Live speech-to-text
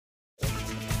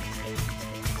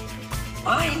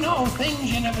I know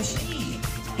things you never see.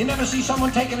 You never see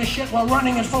someone taking a shit while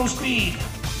running at full speed.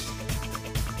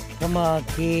 Come on,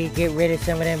 kid, get rid of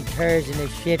some of them turds in the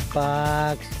shit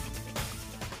box.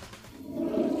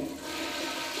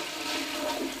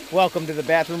 Welcome to the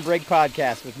Bathroom Break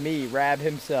Podcast with me, Rab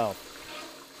himself.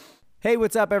 Hey,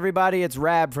 what's up, everybody? It's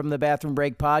Rab from the Bathroom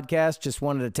Break Podcast. Just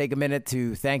wanted to take a minute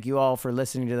to thank you all for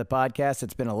listening to the podcast.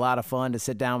 It's been a lot of fun to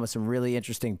sit down with some really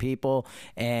interesting people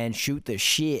and shoot the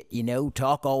shit,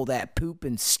 talk all that poop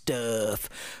and stuff.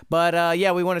 But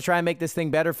yeah, we want to try and make this thing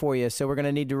better for you, so we're going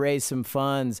to need to raise some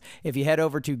funds. If you head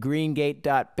over to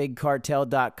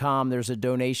greengate.bigcartel.com, there's a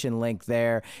donation link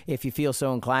there. If you feel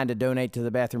so inclined to donate to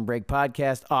the Bathroom Break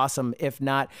Podcast, awesome. If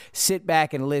not, sit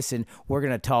back and listen. We're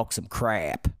going to talk some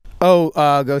crap. Oh,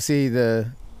 go see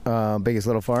the Biggest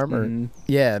Little Farm? Or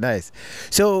Yeah, nice.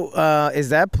 So, is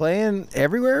that playing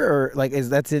everywhere, or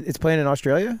it's playing in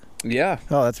Australia? Yeah.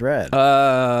 Oh, that's rad.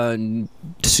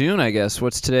 Soon, I guess.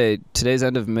 What's today? Today's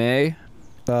end of May.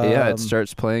 Yeah, it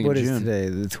starts playing in June. What is today?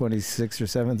 The 26th or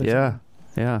 7th? Or yeah. something?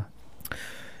 Yeah.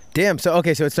 Damn. So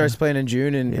it starts playing in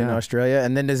June in Australia,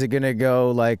 and then is it gonna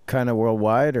go like kind of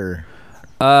worldwide, or?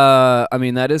 I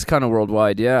mean, that is kind of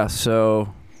worldwide. Yeah.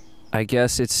 So. I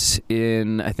guess it's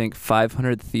in,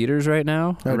 500 theaters right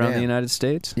now around the United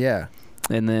States. Yeah.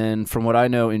 And then from what I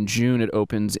know, in June it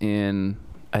opens in,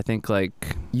 UK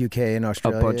and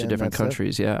Australia. A bunch of different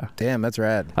countries, yeah. Damn, that's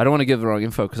rad. I don't want to give the wrong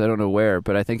info because I don't know where,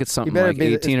 but I think it's something like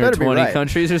 18 or 20 right.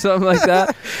 countries or something like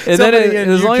that. And then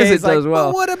as long as it does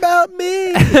well. But what about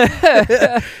me?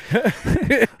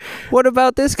 What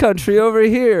about this country over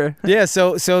here? Yeah,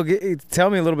 so tell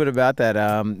me a little bit about that.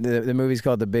 The movie's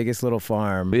called The Biggest Little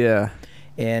Farm. Yeah.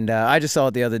 And I just saw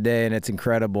it the other day, and it's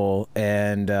incredible.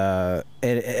 And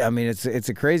it's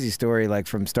a crazy story, like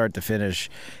from start to finish,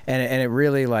 and it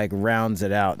really like rounds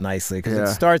it out nicely because it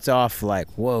starts off like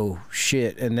whoa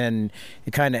shit, and then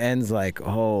it kind of ends like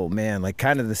oh man, like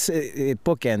kind of it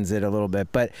bookends it a little bit,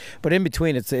 but in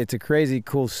between it's a crazy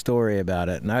cool story about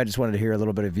it. And I just wanted to hear a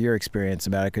little bit of your experience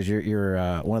about it because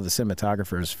you're one of the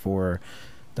cinematographers for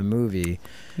the movie.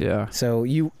 Yeah. So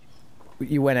you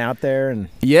went out there and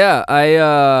so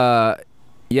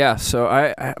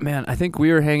I think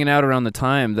we were hanging out around the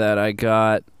time that I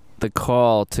got the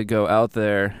call to go out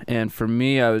there, and for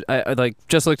me I like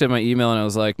just looked at my email and I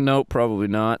was like, nope, probably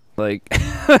not. Like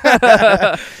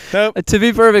nope. To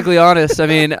be perfectly honest, I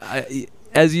mean,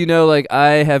 as you know, like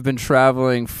I have been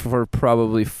traveling for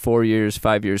probably 5 years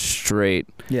straight.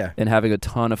 Yeah. And having a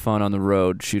ton of fun on the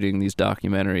road shooting these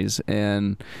documentaries,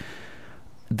 and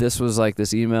this was like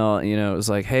this email, it was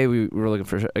like, hey, we were looking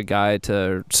for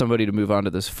somebody to move on to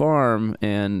this farm,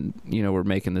 and, we're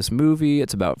making this movie.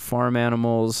 It's about farm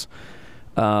animals,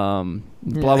 blah,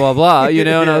 blah, blah,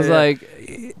 and I was like,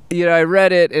 I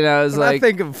read it, and I was when like, I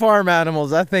think of farm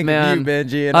animals, I think of you,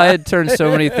 Benji. And I had turned so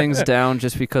many things down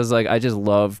just because, like, I just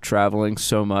love traveling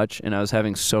so much, and I was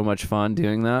having so much fun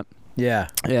doing that. Yeah.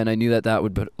 And I knew that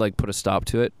would put a stop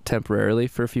to it temporarily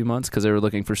for a few months because they were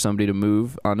looking for somebody to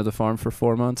move onto the farm for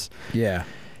 4 months. Yeah.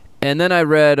 And then I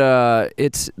read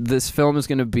this film is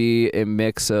going to be a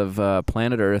mix of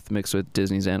Planet Earth mixed with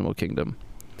Disney's Animal Kingdom.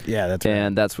 Yeah, that's right.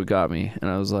 And that's what got me.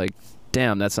 And I was like,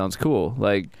 damn, that sounds cool.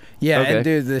 Like, yeah, okay. And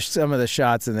dude, some of the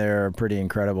shots in there are pretty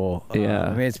incredible. Yeah. I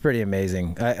mean, it's pretty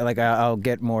amazing. I'll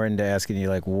get more into asking you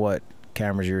like what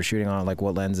cameras you were shooting on, like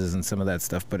what lenses and some of that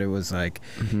stuff, but it was like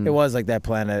it was like that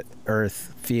Planet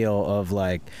Earth feel of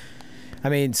like, I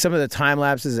mean, some of the time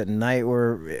lapses at night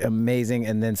were amazing,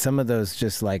 and then some of those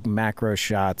just like macro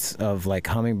shots of like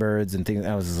hummingbirds and things,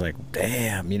 I was just like,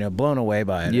 damn, blown away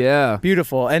by it. Yeah,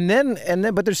 beautiful. And then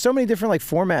but there's so many different like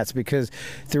formats because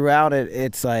throughout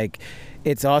it's like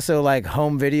it's also like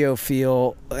home video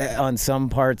feel on some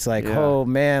parts, like oh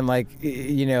man, like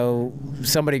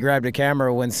somebody grabbed a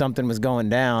camera when something was going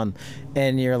down,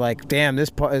 and you're like, damn, this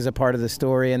part is a part of the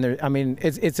story. And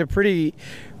it's a pretty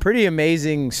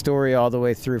amazing story all the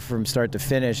way through from start to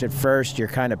finish. At first you're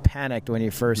kind of panicked when you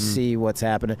first see what's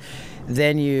happening,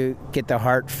 then you get the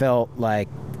heartfelt, like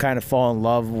kind of fall in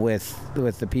love with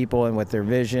the people and with their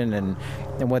vision and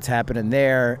what's happening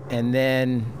there. And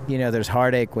then there's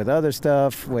heartache with other stuff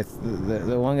with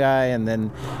the one guy, and then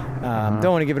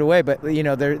don't want to give it away, but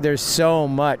there's so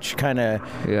much kind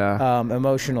of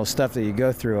emotional stuff that you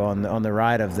go through on the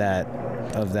ride of that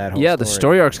whole story. The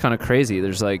story arc's kind of crazy.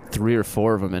 There's like 3 or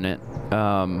 4 of them in it,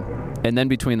 and then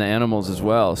between the animals as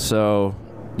well. So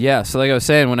Yeah, so like I was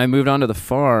saying, when I moved onto the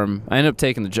farm, I ended up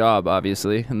taking the job,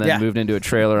 obviously, and then moved into a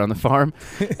trailer on the farm,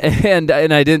 and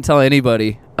I didn't tell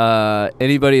anybody.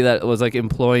 Anybody that was like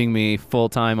employing me full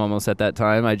time almost at that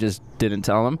time, I just didn't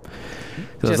tell them.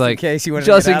 Just in case you wanted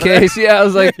just to get in out of case, yeah. I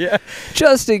was like,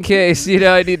 just in case,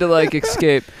 I need to like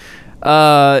escape.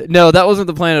 No, that wasn't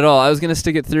the plan at all. I was going to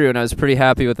stick it through, and I was pretty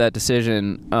happy with that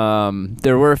decision.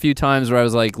 There were a few times where I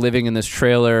was like living in this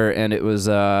trailer, and it was,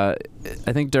 I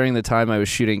think during the time I was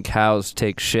shooting cows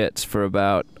take shits for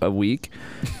about a week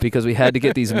because we had to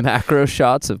get these macro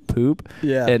shots of poop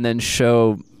and then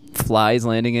show flies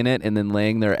landing in it and then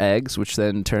laying their eggs, which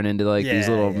then turn into like these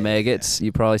little maggots.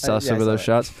 You probably saw some of those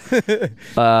shots.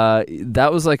 That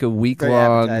was like a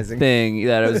week-long thing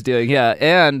that I was doing. Yeah,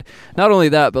 and not only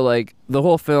that, but like the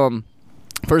whole film.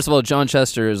 First of all, John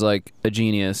Chester is like a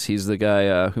genius. He's the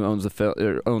guy who owns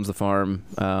the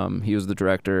farm. He was the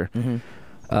director.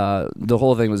 The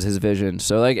whole thing was his vision.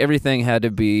 So like everything had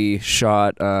to be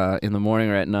shot in the morning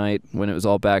or at night when it was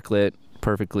all backlit,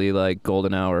 perfectly like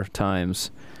golden hour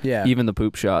times. Yeah. Even the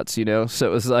poop shots, So it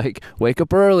was like, wake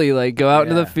up early, like go out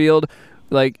into the field.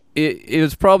 Like it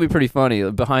was probably pretty funny.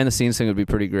 The behind the scenes thing would be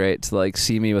pretty great to like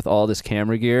see me with all this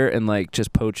camera gear and like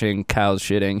just poaching cows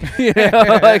shitting.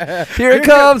 Like here it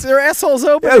comes. Their assholes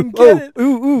open. Get it.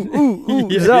 Ooh.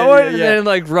 Is that one? And then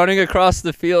like running across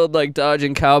the field, like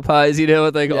dodging cow pies,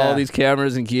 with like all these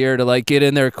cameras and gear to like get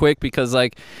in there quick because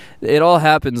like it all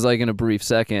happens like in a brief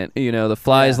second. The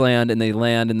flies land and they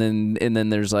land and then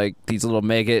there's like these little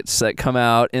maggots that come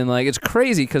out and like it's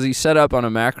crazy because he's set up on a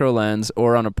macro lens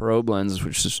or on a probe lens,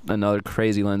 which is another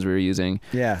crazy lens we were using.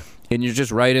 Yeah. And you're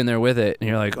just right in there with it. And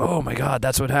you're like, oh, my God,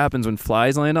 that's what happens when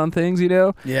flies land on things,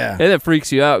 Yeah. And it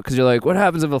freaks you out because you're like, what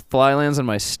happens if a fly lands on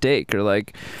my steak? Or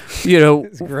like,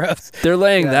 it's gross. They're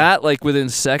laying that like within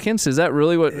seconds. Is that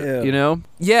really what,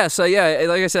 Yeah. So, yeah,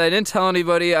 like I said, I didn't tell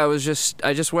anybody. I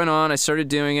just went on. I started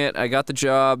doing it. I got the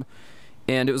job.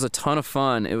 And it was a ton of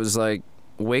fun. It was like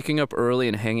waking up early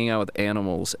and hanging out with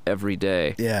animals every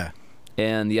day. Yeah.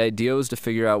 And the idea was to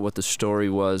figure out what the story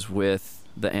was with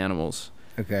the animals.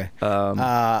 Okay.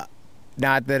 Not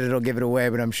that it'll give it away,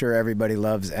 but I'm sure everybody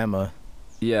loves Emma.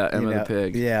 Yeah, Emma the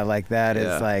pig. Yeah, like that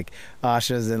is like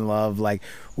Asha's in love. Like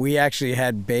we actually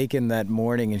had bacon that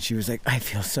morning, and she was like, "I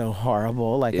feel so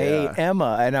horrible. Like I ate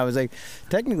Emma," and I was like,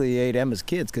 "Technically, you ate Emma's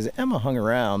kids because Emma hung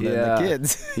around and the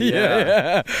kids."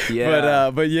 Yeah.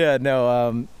 But yeah,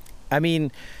 no. I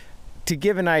mean, to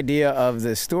give an idea of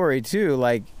the story too,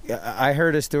 like I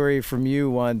heard a story from you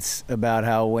once about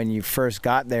how when you first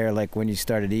got there, like when you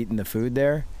started eating the food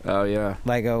there. Oh yeah.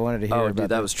 Like I wanted to hear about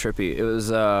that. Was trippy. It was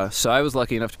so I was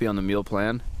lucky enough to be on the meal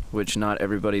plan, which not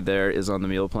everybody there is on the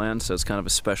meal plan, so it's kind of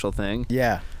a special thing.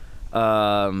 Yeah.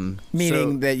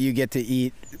 Meaning that you get to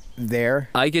eat there?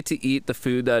 I get to eat the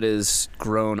food that is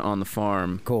grown on the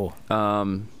farm. Cool.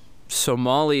 So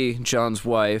Molly, John's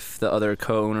wife, the other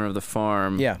co-owner of the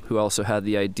farm, who also had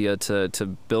the idea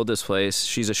to build this place,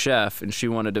 she's a chef, and she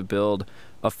wanted to build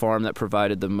a farm that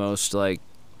provided the most like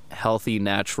healthy,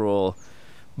 natural,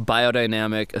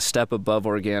 biodynamic, a step above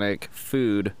organic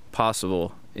food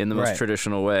possible in the most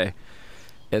traditional way.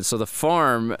 And so the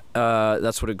farm,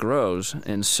 that's what it grows.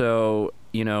 And so,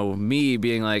 me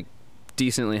being like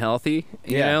decently healthy,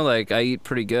 you know, like I eat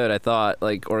pretty good, I thought,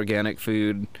 like organic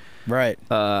food. Right.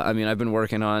 I mean, I've been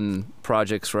working on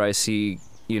projects where I see,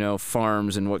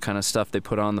 farms and what kind of stuff they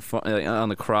put on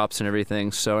the crops and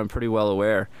everything, so I'm pretty well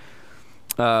aware.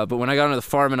 But when I got onto the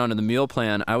farm and onto the meal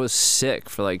plan, I was sick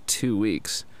for like 2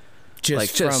 weeks.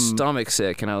 Just stomach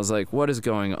sick, and I was like, what is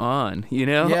going on?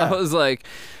 I was like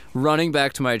running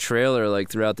back to my trailer like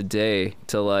throughout the day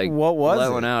to like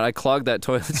let one out. I clogged that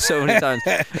toilet so many times.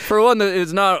 For one,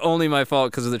 it's not only my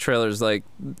fault because of the trailer's like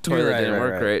toilet didn't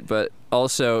work great, but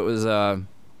also it was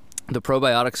the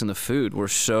probiotics in the food were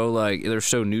so like they're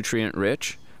so nutrient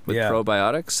rich with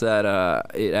probiotics that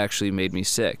it actually made me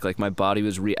sick. Like my body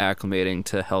was reacclimating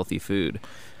to healthy food.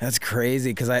 That's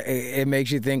crazy because it makes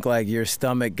you think like your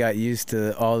stomach got used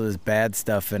to all this bad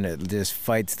stuff and it just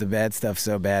fights the bad stuff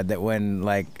so bad that when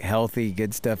like healthy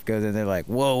good stuff goes in, they're like,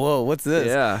 whoa, what's this?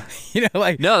 Yeah.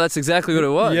 Like no, that's exactly what it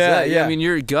was. Yeah. I mean,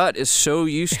 your gut is so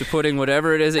used to putting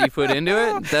whatever it is that you put into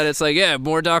it that it's like,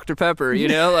 more Dr. Pepper,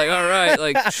 like, all right,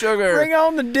 like sugar. Bring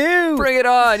on the dew. Bring it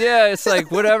on. Yeah, it's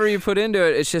like whatever you put into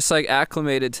it, it's just like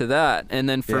acclimated to that. And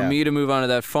then for me to move on to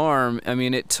that farm, I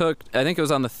mean, I think it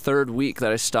was on the third week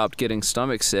that I stopped getting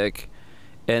stomach sick,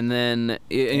 And then,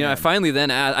 I finally then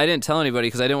asked, I didn't tell anybody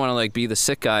because I didn't want to like be the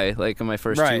sick guy like in my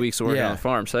first 2 weeks of working on the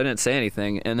farm. So I didn't say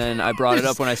anything. And then I brought it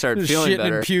up when I started feeling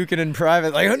better. And puking in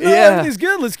private, like, oh, no, everything's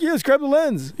good. Let's grab the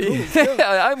lens. Cool,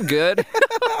 yeah, I'm good.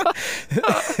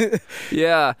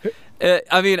 Yeah.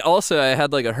 I mean, also, I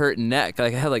had like a hurt neck.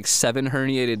 Like I had like 7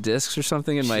 herniated discs or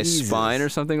something in my spine or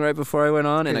something right before I went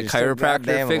on, and a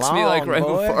chiropractor fixed me like right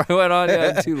before I went on.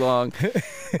 Yeah, too long.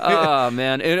 Oh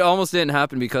man, it almost didn't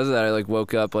happen because of that. I like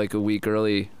woke up like a week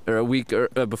early or a week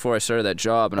before I started that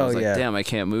job, and I was like, damn, I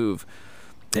can't move.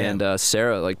 Damn. And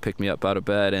Sarah like picked me up out of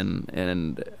bed,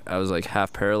 and I was like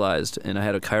half paralyzed, and I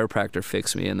had a chiropractor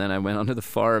fix me, and then I went onto the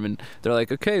farm, and they're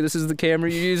like, okay, this is the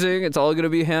camera you're using, it's all gonna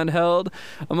be handheld.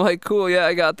 I'm like, cool, yeah,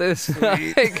 I got this.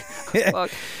 Like, fuck.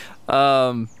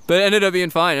 But it ended up being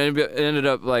fine. It ended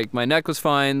up like my neck was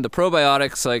fine. The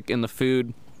probiotics like in the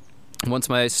food, once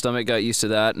my stomach got used to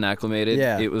that and acclimated,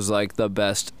 it was like the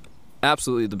best.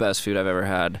 Absolutely the best food I've ever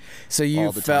had. So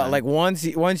you felt like once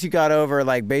you got over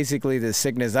like basically the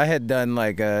sickness. I had done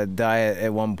like a diet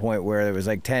at one point where there was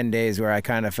like 10 days where I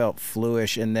kind of felt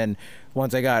fluish, and then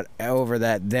once I got over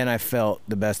that, then I felt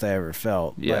the best I ever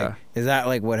felt. Yeah. Like, is that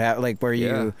like what happened? Like where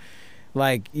you,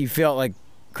 like you felt like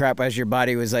crap as your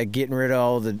body was like getting rid of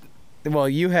all the. Well,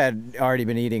 you had already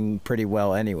been eating pretty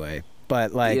well anyway,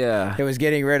 but like it was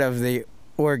getting rid of the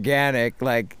organic,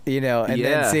 like and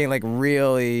then seeing like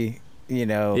really.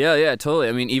 Yeah, totally.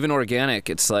 I mean, even organic,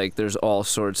 it's like there's all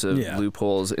sorts of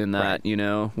loopholes in that,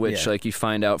 which like you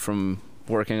find out from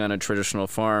working on a traditional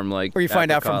farm, like, or you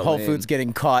find out from Whole Foods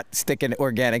getting caught sticking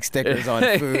organic stickers on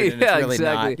food, and it's really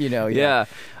not,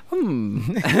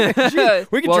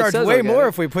 we could charge way more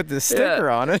if we put the sticker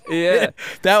on it. Yeah.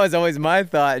 That was always my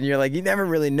thought, and you're like, you never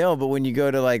really know, but when you go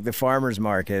to like the farmer's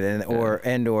market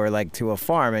or like to a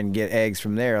farm and get eggs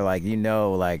from there, like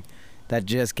like that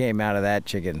just came out of that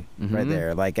chicken right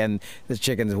there. Like, and this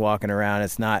chicken's walking around.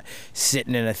 It's not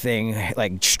sitting in a thing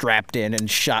like strapped in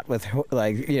and shot with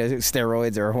like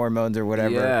steroids or hormones or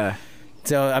whatever. Yeah.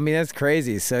 So I mean that's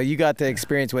crazy. So you got to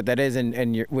experience what that is,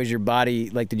 and was your body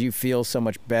like? Did you feel so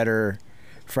much better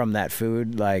from that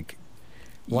food? Like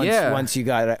once you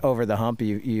got over the hump,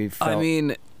 you felt. I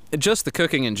mean, just the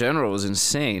cooking in general was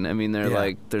insane. I mean,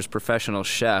 there's professional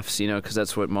chefs, because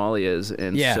that's what Molly is,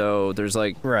 and so there's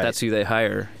like that's who they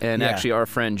hire. And actually, our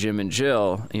friend Jim and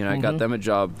Jill, I got them a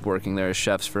job working there as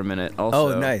chefs for a minute.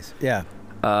 Also, oh, nice, yeah.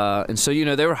 And so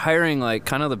they were hiring like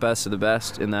kind of the best of the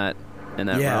best in that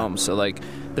realm. So like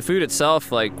the food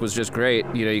itself like was just great.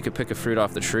 You could pick a fruit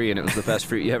off the tree and it was the best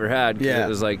fruit you ever had. It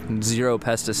was like 0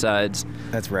 pesticides.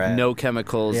 That's right. No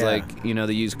chemicals. Yeah. Like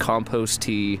they use compost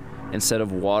tea instead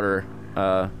of water.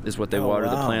 Is what they water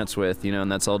the plants with, and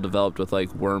that's all developed with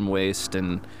like worm waste,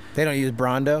 and they don't use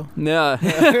Brondo. No.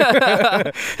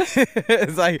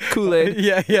 It's like Kool-Aid.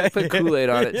 Yeah. Put Kool-Aid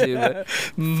on it too, but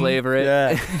flavor it.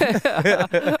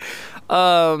 Yeah.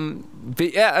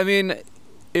 But yeah, I mean,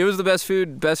 it was the best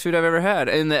food I've ever had,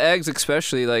 and the eggs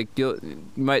especially. Like you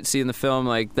might see in the film,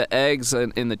 like the eggs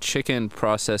in the chicken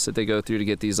process that they go through to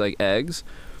get these like eggs.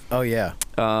 Oh yeah.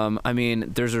 I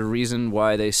mean, there's a reason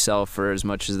why they sell for as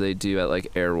much as they do at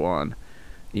like Erewhon.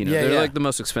 They're like the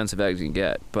most expensive eggs you can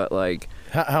get, but like.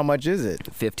 How much is it?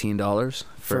 $15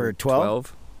 for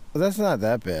 12. Well, that's not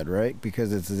that bad, right?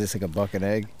 Because it's just like a buck an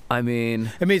egg. I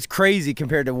mean, it's crazy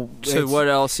compared to what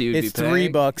else you'd be paying.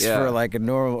 It's $3 for like a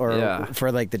normal, or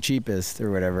for like the cheapest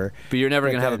or whatever. But you're never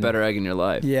gonna have a better egg in your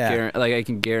life. Yeah. Like I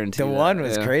can guarantee. The one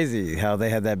was crazy. How they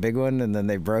had that big one and then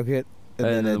they broke it. And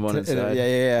then the one inside.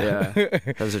 Yeah.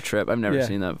 That was a trip. I've never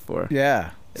seen that before.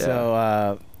 Yeah.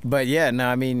 So, but yeah, no,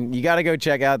 I mean, you got to go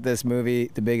check out this movie,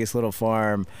 The Biggest Little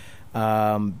Farm.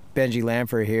 Benji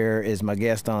Lamfer here is my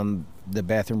guest on the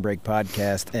Bathroom Break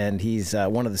podcast, and he's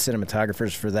one of the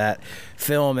cinematographers for that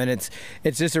film, and it's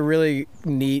just a really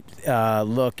neat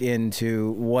look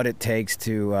into what it takes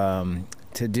to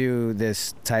do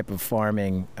this type of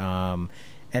farming, and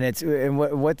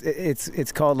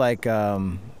it's called like.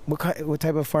 What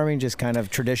type of farming? Just kind of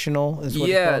traditional? Is what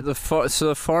it's called? So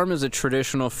the farm is a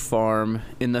traditional farm.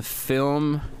 In the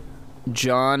film,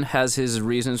 John has his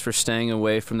reasons for staying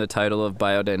away from the title of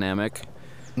biodynamic,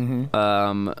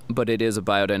 but it is a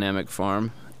biodynamic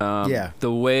farm.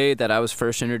 The way that I was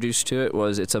first introduced to it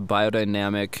was it's a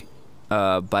biodynamic,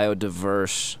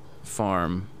 biodiverse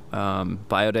farm.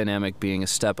 Biodynamic being a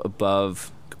step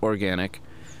above organic.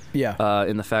 Yeah.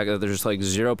 In the fact that there's like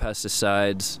 0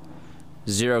 pesticides,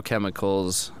 0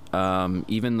 chemicals.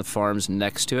 Even the farms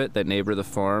next to it that neighbor the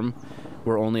farm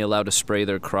were only allowed to spray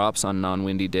their crops on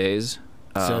non-windy days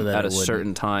at a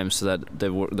certain time so that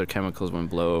their chemicals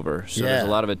wouldn't blow over. So there's a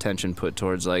lot of attention put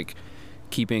towards like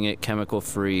keeping it chemical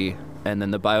free, and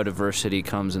then the biodiversity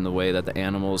comes in the way that the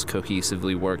animals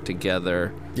cohesively work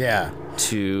together Yeah.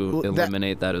 to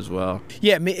eliminate that as well.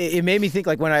 Yeah, it made me think,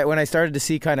 like, when I started to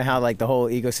see kind of how, like, the whole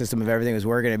ecosystem of everything was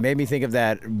working, it made me think of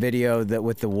that video that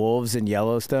with the wolves in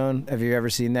Yellowstone. Have you ever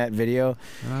seen that video?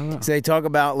 I don't know. So they talk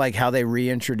about, like, how they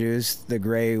reintroduced the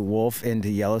gray wolf into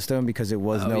Yellowstone because it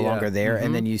was no longer there,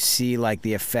 and then you see, like,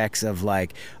 the effects of,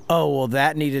 like, oh, well,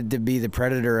 that needed to be the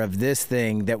predator of this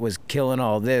thing that was killing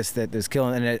all this, that was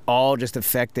killing, and it all just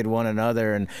affected one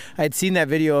another. And I had seen that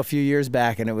video a few years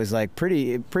back, and it was, like,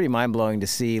 pretty mind-blowing to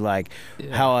see, like,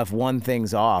 how if one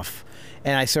thing's off.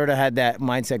 And I sort of had that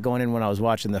mindset going in when I was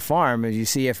watching The Farm. As you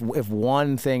see, if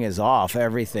one thing is off,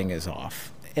 everything is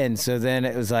off. And so then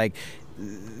it was like,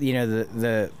 you know,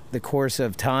 the course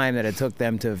of time that it took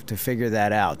them to figure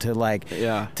that out, to, like,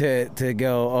 to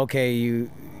go, okay,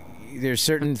 there's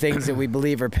certain things that we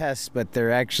believe are pests, but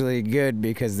they're actually good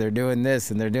because they're doing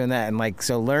this and they're doing that. And, like,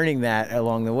 so learning that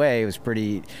along the way was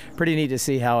pretty neat to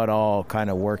see how it all kind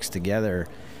of works together,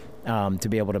 to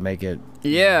be able to make it.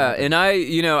 Yeah, and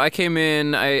I came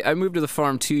in, I moved to The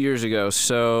Farm 2 years ago,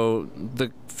 so the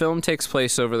film takes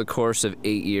place over the course of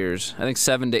 8 years. I think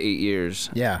 7 to 8 years.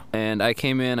 Yeah. And I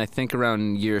came in, I think,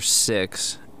 around year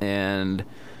 6, and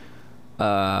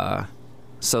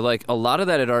so, like, a lot of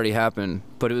that had already happened,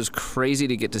 but it was crazy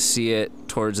to get to see it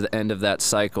towards the end of that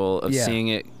cycle of seeing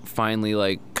it finally,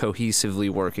 like, cohesively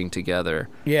working together.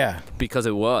 Yeah. Because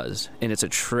it was, and it's a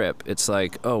trip. It's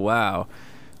like, oh, wow.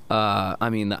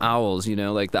 I mean, the owls, you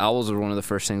know, like, the owls were one of the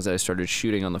first things that I started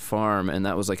shooting on the farm, and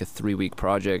that was, like, a 3-week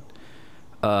project.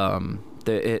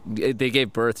 They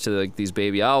gave birth to, like, these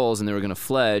baby owls, and they were going to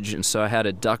fledge, and so I had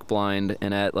a duck blind,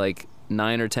 and at, like,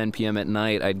 9 or 10 p.m. at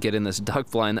night, I'd get in this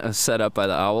duck blind that was set up by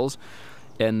the owls,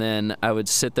 and then I would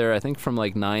sit there, I think, from,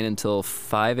 like, 9 until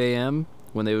 5 a.m.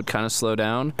 when they would kind of slow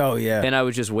down. Oh, yeah. And I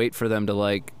would just wait for them to,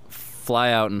 like, fly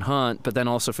out and hunt, but then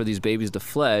also for these babies to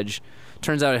fledge.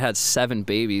 Turns out it had 7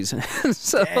 babies.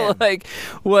 So, Damn. like,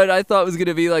 what I thought was going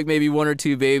to be, like, maybe 1 or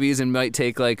 2 babies and might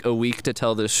take, like, a week to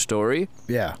tell this story.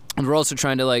 Yeah. And we're also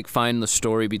trying to, like, find the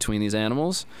story between these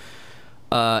animals.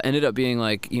 Ended up being,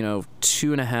 like, you know,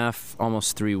 2.5,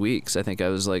 almost 3 weeks. I think I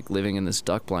was, like, living in this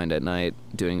duck blind at night,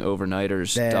 doing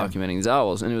overnighters, documenting these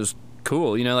owls. And it was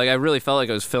cool. You know, like, I really felt like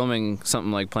I was filming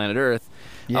something like Planet Earth.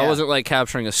 I wasn't, like,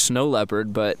 capturing a snow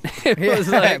leopard, but it was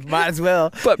like, might as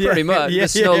well. But pretty much the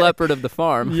snow leopard of the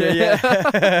farm. You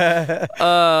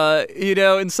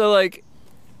know, and so, like,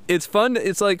 it's fun.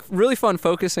 It's, like, really fun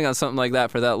focusing on something like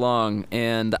that for that long.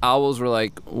 And the owls were,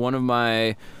 like, one of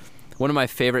my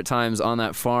favorite times on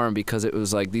that farm, because it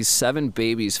was like these 7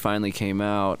 babies finally came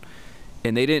out,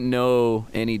 and they didn't know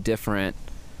any different.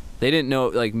 They didn't know,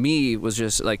 like, me was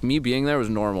just, like, me being there was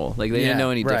normal. Like, they didn't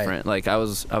know any different. Like, I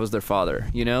was their father,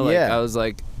 you know? Like, I was,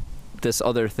 like, this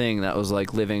other thing that was,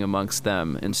 like, living amongst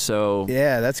them. And so...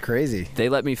 Yeah, that's crazy. They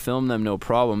let me film them, no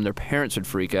problem. Their parents would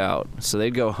freak out. So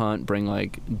they'd go hunt, bring,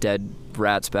 like, dead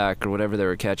rats back or whatever they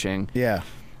were catching. Yeah.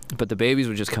 But the babies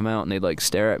would just come out and they'd, like,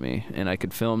 stare at me. And I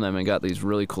could film them and got these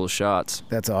really cool shots.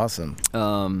 That's awesome.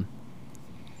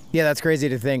 Yeah, that's crazy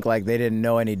to think, like, they didn't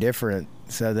know any different.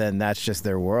 So then that's just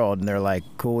their world, and they're, like,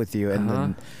 cool with you.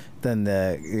 And then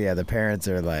the parents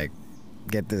are like,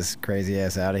 get this crazy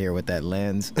ass out of here with that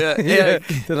lens. Yeah.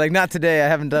 They're like, not today. I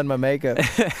haven't done my makeup.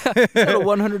 A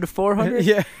 100 to 400.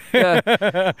 Yeah.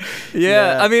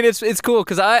 I mean, it's cool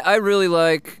because I really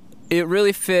like. It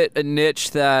really fit a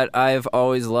niche that I've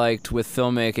always liked with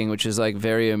filmmaking, which is, like,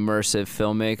 very immersive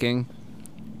filmmaking.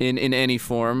 In any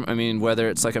form. I mean, whether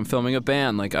it's like I'm filming a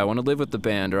band, like I want to live with the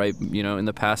band, or in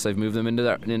the past I've moved them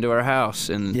into our house,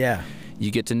 and you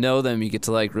get to know them, you get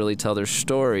to, like, really tell their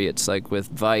story. It's like with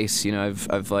Vice, you know,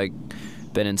 I've like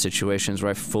been in situations where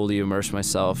I fully immerse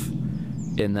myself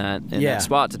in that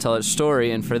spot to tell its story.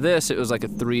 And for this, it was like a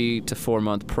 3 to 4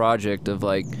 month project of,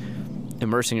 like,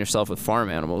 immersing yourself with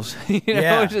farm animals, you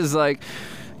know, which is like.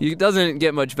 It doesn't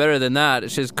get much better than that.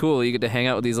 It's just cool. You get to hang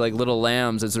out with these, like, little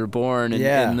lambs as they're born,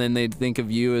 and then they think of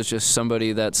you as just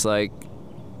somebody that's, like,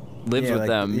 lives with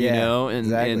them, you know,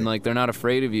 and like, they're not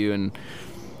afraid of you,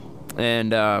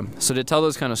 and so to tell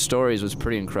those kind of stories was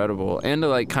pretty incredible, and to,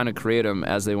 like, kind of create them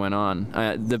as they went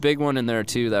on. The big one in there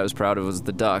too that I was proud of was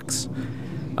the ducks.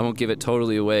 I won't give it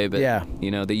totally away, but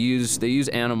you know, they use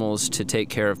animals to take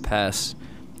care of pests,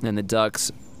 and the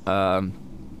ducks.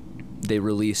 They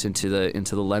release into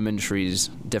the lemon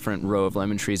trees, different row of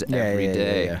lemon trees every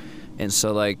day. And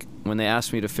so, like, when they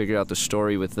asked me to figure out the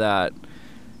story with that,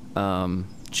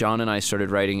 John and I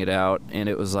started writing it out, and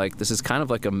it was like, this is kind of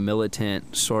like a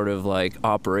militant sort of like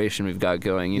operation we've got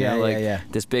going, you know,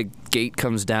 like this big gate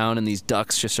comes down and these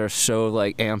ducks just are so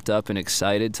like amped up and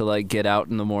excited to like get out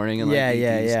in the morning and like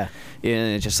and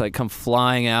it just like come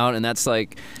flying out, and that's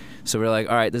like, so we're like,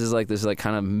 all right, this is like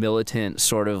kind of militant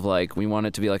sort of like, we want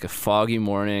it to be like a foggy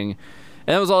morning,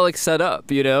 and it was all like set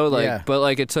up, you know, like but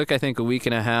like it took I think a week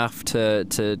and a half to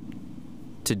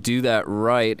do that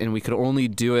right, and we could only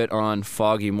do it on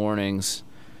foggy mornings.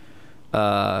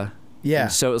 And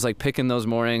so it was like picking those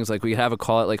mornings, like we'd have a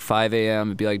call at like 5 a.m.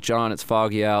 It'd be like, John, it's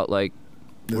foggy out, like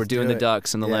we're doing the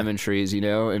ducks and the lemon trees, you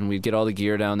know, and we'd get all the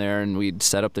gear down there and we'd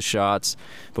set up the shots,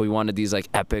 but we wanted these like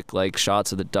epic like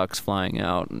shots of the ducks flying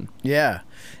out. And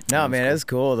no, man, it was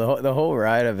cool. The whole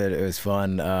ride of it was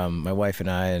fun. My wife and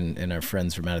I and our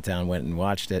friends from out of town went and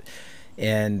watched it.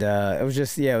 And it was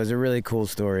just, it was a really cool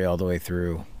story all the way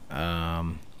through.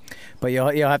 But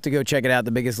you'll have to go check it out,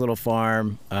 The Biggest Little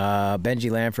Farm. Benji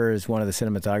Lanfer is one of the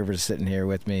cinematographers sitting here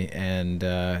with me, and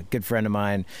good friend of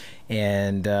mine,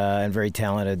 and very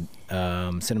talented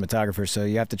cinematographer. So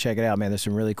you have to check it out, man. There's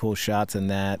some really cool shots in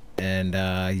that. And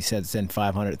he said it's in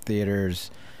 500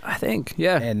 theaters. I think,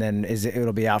 yeah. And then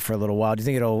it'll be out for a little while. Do you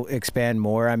think it'll expand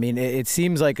more? I mean, it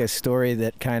seems like a story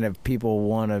that kind of people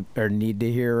want to or need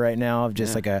to hear right now. Of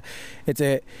just like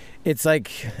it's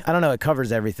like, I don't know, it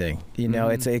covers everything. You know,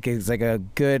 it's like a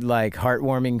good like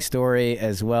heartwarming story,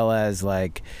 as well as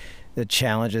like the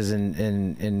challenges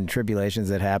and tribulations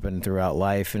that happen throughout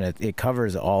life, and it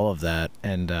covers all of that.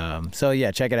 And so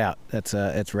yeah, check it out. That's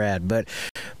it's rad. But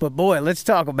boy, let's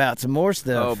talk about some more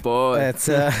stuff. Oh boy, that's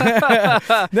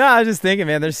no, I was just thinking,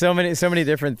 man. There's so many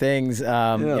different things.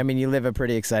 I mean, you live a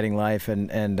pretty exciting life,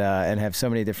 and have so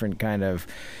many different kind of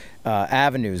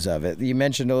avenues of it. You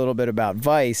mentioned a little bit about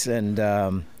Vice,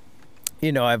 and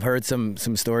you know, I've heard some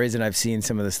stories, and I've seen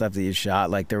some of the stuff that you shot.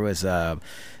 Like there was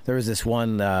this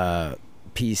one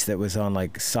piece that was on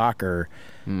like soccer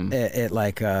at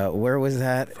like where was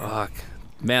that? Fuck.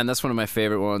 Man, that's one of my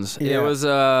favorite ones. Yeah. It was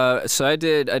so I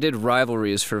did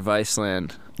rivalries for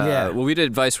Viceland. Well, we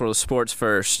did Vice World of Sports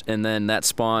first, and then that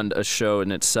spawned a show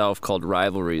in itself called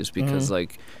Rivalries, because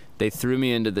like they threw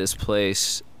me into this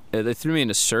place. They threw me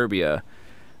into Serbia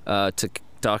to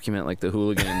document like the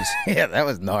hooligans. Yeah, that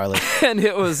was gnarly. And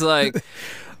it was like,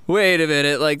 wait a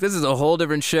minute, like this is a whole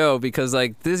different show, because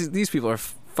like these people are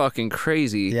fucking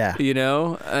crazy. Yeah, you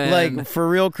know, and like for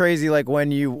real crazy. Like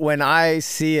when I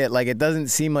see it, like it doesn't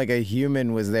seem like a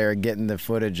human was there getting the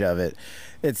footage of it.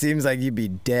 It seems like you'd be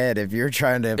dead if you're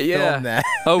trying to film that.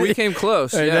 Oh, we came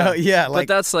close. Yeah, like,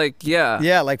 but that's like,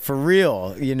 yeah, like for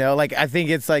real, you know. Like I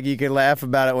think it's like you can laugh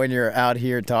about it when you're out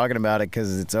here talking about it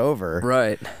because it's over,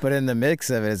 right? But in the mix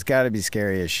of it, it's got to be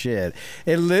scary as shit.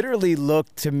 It literally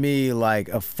looked to me like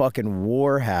a fucking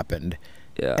war happened,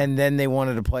 and then they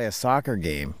wanted to play a soccer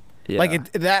game. Yeah.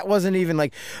 Like that wasn't even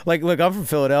like look, I'm from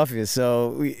Philadelphia,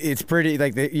 so it's pretty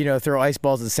like throw ice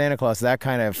balls at Santa Claus, that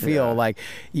kind of feel. Like,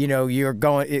 you know,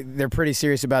 they're pretty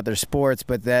serious about their sports,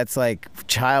 but that's like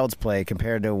child's play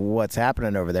compared to what's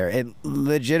happening over there. It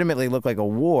legitimately looked like a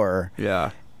war.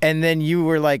 Yeah. And then you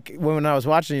were like, when I was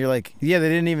watching, you're like, yeah, they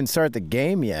didn't even start the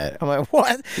game yet. I'm like,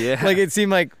 what? Yeah. Like it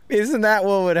seemed like, isn't that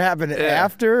what would happen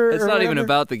after? It's not even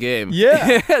about the game.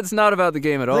 Yeah. It's not about the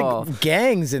game at all.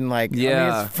 Gangs and like,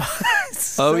 yeah. I mean, it's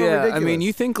so ridiculous. I mean,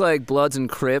 you think like Bloods and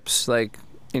Crips, like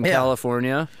in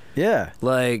California. Yeah.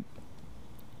 Like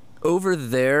over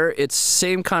there, it's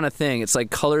same kind of thing. It's like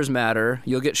colors matter.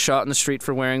 You'll get shot in the street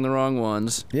for wearing the wrong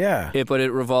ones. Yeah. But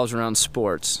it revolves around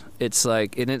sports. It's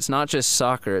like, and it's not just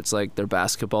soccer. It's like their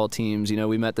basketball teams. You know,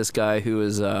 we met this guy who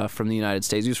was from the United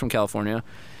States. He was from California.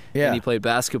 Yeah. And he played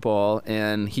basketball,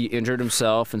 and he injured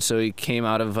himself, and so he came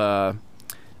out of, I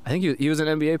think he was an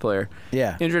NBA player.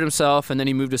 Yeah. Injured himself, and then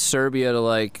he moved to Serbia to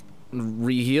like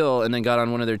re-heal, and then got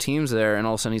on one of their teams there, and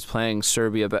all of a sudden he's playing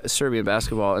Serbian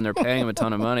basketball, and they're paying him a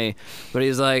ton of money, but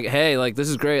he's like, hey, like this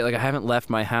is great, like I haven't left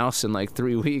my house in like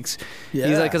 3 weeks.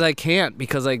 He's like, because I can't,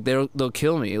 because like they'll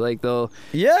kill me, like they'll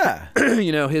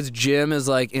you know, his gym is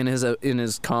like in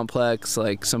his complex,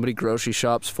 like somebody grocery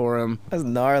shops for him. That's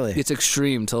gnarly. It's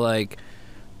extreme to like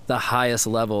the highest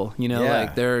level, you know.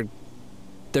 Like they're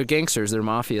gangsters, they're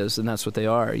mafias, and that's what they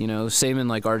are, you know. Same in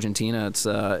like Argentina, it's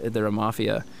they're a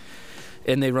mafia.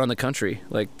 And they run the country.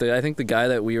 Like I think the guy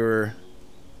that we were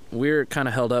kind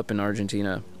of held up in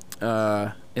Argentina,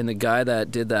 and the guy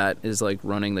that did that is like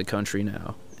running the country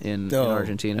now in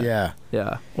Argentina. Yeah,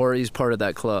 yeah. Or he's part of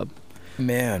that club.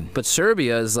 Man. But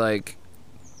Serbia is like.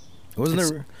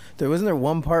 Wasn't there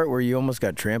one part where you almost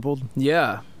got trampled?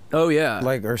 Yeah. Oh yeah.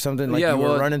 Like or something like you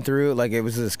were running through. Like it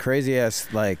was this crazy ass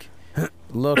like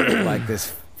look like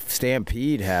this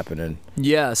stampede happening.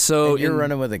 Yeah, so And you're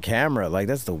running with a camera. Like,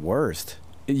 that's the worst.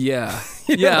 Yeah.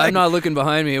 You know, Yeah, like- I'm not looking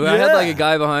behind me. I had like Yeah. a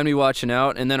guy behind me watching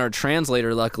out, and then our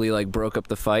translator luckily like broke up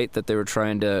the fight that they were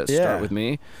trying to Yeah. start with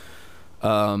me.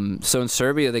 So in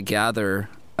Serbia they gather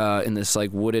in this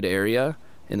like wooded area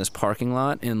in this parking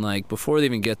lot, and like before they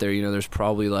even get there, you know, there's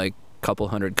probably like a couple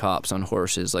hundred cops on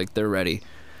horses, like they're ready.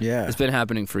 Yeah. It's been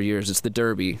happening for years. It's the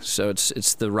Derby, so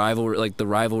it's the rivalry, like the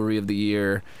rivalry of the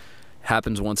year.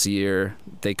 Happens once a year.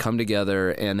 They come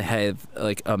together and have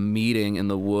like a meeting in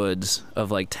the woods of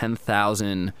like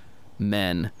 10,000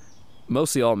 men,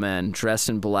 mostly all men, dressed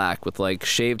in black with like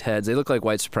shaved heads. They look like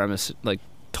white supremacists, like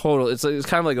total. It's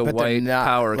kind of like a But they're white not,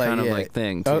 power like, kind of yeah. like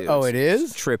thing. Oh, Too. oh, It's it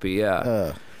is? trippy,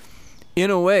 yeah.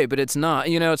 In a way, but it's not.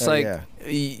 You know, it's like yeah.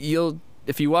 you'll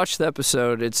if you watch the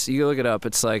episode, it's you look it up.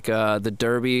 It's like the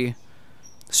Derby,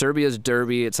 Serbia's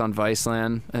Derby. It's on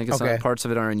Viceland. I think it's Okay. on, parts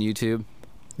of it are on YouTube.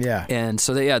 Yeah. And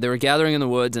so they were gathering in the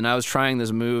woods, and I was trying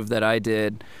this move that I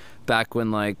did back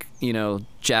when, like, you know,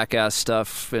 jackass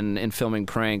stuff and filming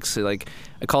pranks. So, like,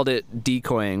 I called it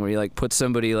decoying, where you like put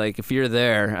somebody, like, if you're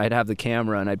there, I'd have the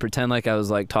camera and I'd pretend like I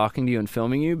was like talking to you and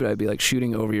filming you, but I'd be like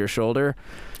shooting over your shoulder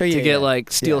Oh, yeah, to get yeah.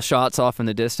 like steal Yeah. shots off in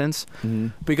the distance.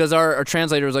 Because our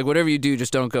translator was like, whatever you do,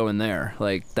 just don't go in there.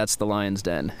 Like, that's the lion's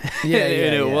den. Yeah, and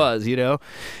yeah, it yeah. was, you know.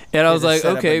 And I was to like, set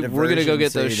up a okay, we're gonna go diversion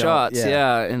get so those you don't- shots. yeah.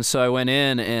 Yeah. And so I went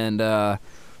in and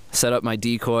set up my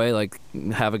decoy, like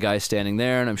have a guy standing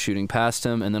there, and I'm shooting past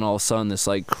him, and then all of a sudden this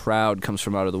like crowd comes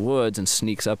from out of the woods and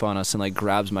sneaks up on us and like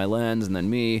grabs my lens and then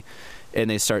me, and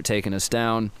they start taking us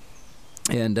down.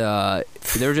 And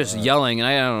they were just yelling, and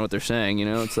I don't know what they're saying, you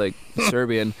know, it's like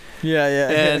Serbian. Yeah, yeah.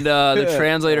 And the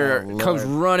translator Oh, comes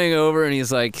Lord. running over, and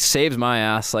he's like, saves my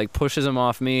ass, like pushes him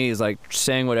off me. He's like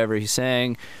saying whatever he's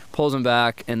saying, pulls him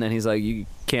back, and then he's like, you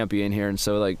can't be in here. And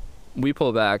so like we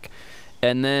pull back,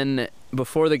 and then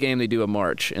before the game they do a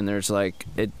march, and there's like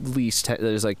at least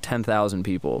there's like 10,000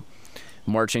 people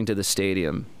marching to the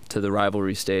stadium, to the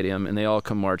rivalry stadium, and they all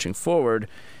come marching forward.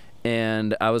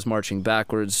 And I was marching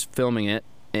backwards, filming it,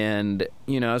 and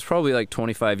you know I was probably like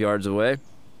 25 yards away,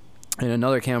 and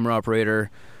another camera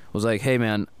operator was like, hey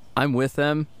man, I'm with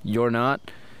them, you're not.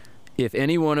 If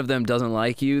any one of them doesn't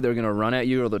like you, they're gonna run at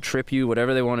you or they'll trip you,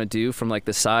 whatever they want to do from like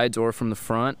the sides or from the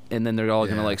front, and then they're all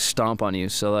gonna Yeah. like stomp on you.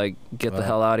 So like get the Well,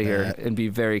 hell out of here that- and be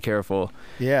very careful.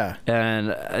 Yeah. And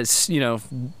it's, you know,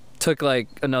 took like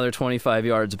another 25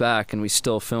 yards back, and we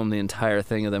still filmed the entire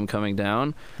thing of them coming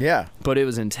down. Yeah. But it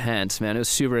was intense, man. It was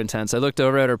super intense. I looked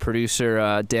over at our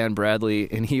producer, Dan Bradley,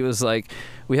 and he was like,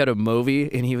 we had a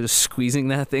movie, and he was squeezing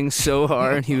that thing so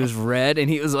hard, and he was red, and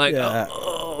he was like, Yeah.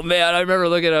 oh, man. I remember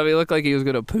looking at him. He looked like he was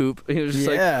going to poop. He was just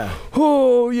Yeah. like,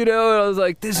 oh, you know, and I was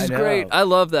like, this I is know. great. I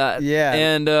love that. Yeah.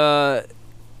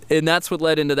 And that's what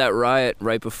led into that riot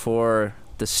right before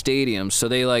the stadium. So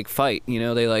they like fight, you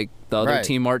know, they like, the other Right.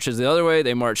 team marches the other way,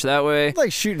 they march that way.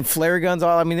 Like shooting flare guns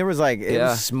all. I mean, there was like it Yeah.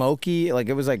 was smoky. Like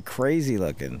it was like crazy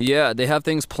looking. Yeah, they have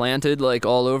things planted like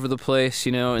all over the place,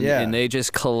 you know, and, Yeah. and they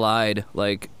just collide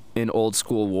like in old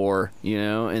school war, you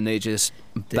know, and they just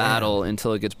battle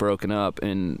until it gets broken up,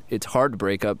 and it's hard to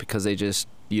break up because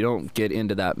you don't get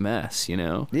into that mess, you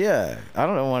know. Yeah, I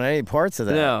don't want any parts of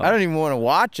that. No. I don't even want to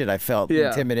watch it. I felt Yeah.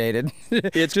 intimidated.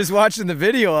 It's just watching the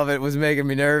video of it was making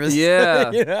me nervous.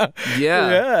 Yeah. You know? Yeah,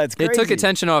 Yeah, it's It took crazy.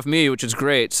 attention off me, which is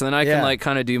great. So then I can Yeah. like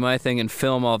kind of do my thing and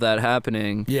film all that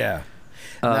happening. Yeah.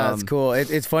 No, it's Um, cool.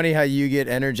 It's funny how you get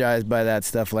energized by that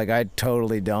stuff. Like I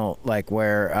totally don't. Like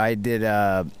where I did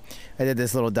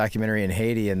this little documentary in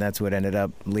Haiti, and that's what ended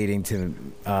up leading to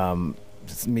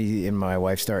me and my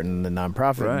wife starting the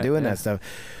nonprofit Right, and doing yeah. that stuff.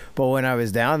 But when I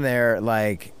was down there,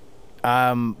 like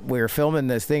we were filming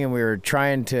this thing, and we were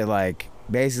trying to like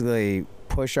basically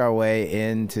push our way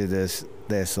into this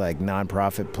like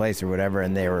nonprofit place or whatever,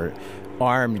 and they were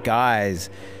armed guys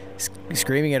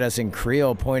screaming at us in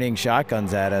Creole, pointing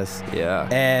shotguns at us. Yeah.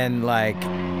 And like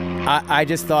I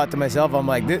just thought to myself, I'm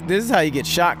like, this is how you get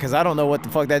shot, because I don't know what the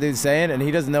fuck that dude's saying, and he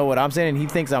doesn't know what I'm saying, and he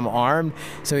thinks I'm armed,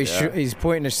 so he's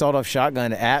pointing a sawed-off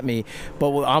shotgun at me.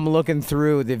 But I'm looking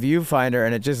through the viewfinder,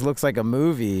 and it just looks like a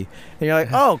movie. And you're like,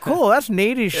 oh, cool, that's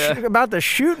neat. He's about to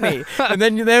shoot me. And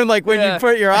then like when Yeah. you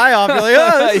put your eye off, you're like,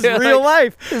 oh, this is You're real like,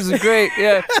 life. This is great.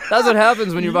 Yeah, that's what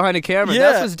happens when you're behind a camera. Yeah.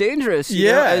 That's what's dangerous. You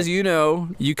know? Yeah. As you know,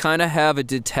 you kind of have a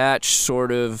detached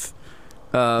sort of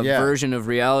version of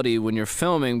reality when you're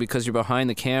filming, because you're behind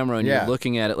the camera and Yeah. you're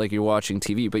looking at it like you're watching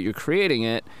TV, but you're creating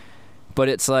it. But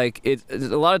it's like a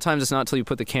lot of times it's not until you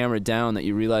put the camera down that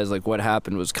you realize like what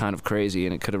happened was kind of crazy,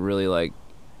 and it could have really like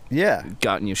Yeah.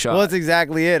 gotten you shot. Well, that's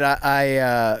exactly it.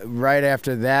 I right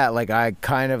after that, like I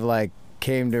kind of like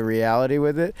came to reality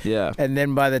with it. Yeah. And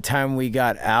then by the time we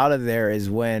got out of there is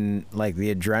when like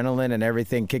the adrenaline and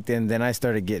everything kicked in. Then I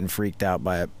started getting freaked out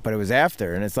by it, but it was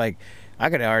after, and it's like I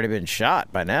could have already been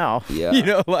shot by now. Yeah. You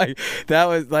know, like that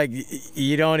was like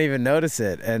you don't even notice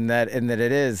it, and that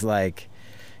it is like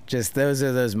just those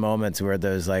are those moments where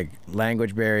those like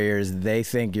language barriers, they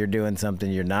think you're doing something,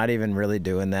 you're not even really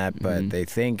doing that, but they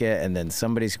think it, and then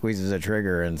somebody squeezes a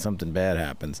trigger and something bad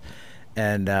happens.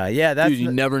 And yeah, that's Dude,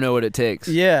 you never know what it takes.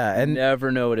 yeah, and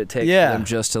Never know what it takes Yeah. for them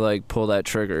just to like pull that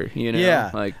trigger, you know?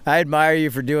 yeah, Like, I admire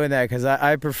you for doing that because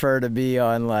I prefer to be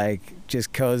on like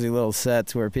just cozy little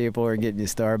sets where people are getting you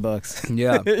Starbucks.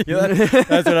 yeah.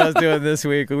 That's what I was doing this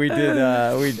week. We did.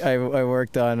 I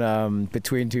worked on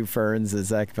Between Two Ferns, the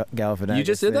Zach Galifianakis. You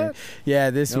just did thing. that? Yeah,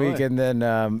 this No week, way. and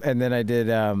then I did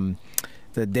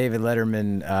the David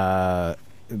Letterman,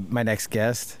 My Next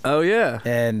Guest, Oh, yeah.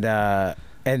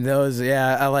 and those.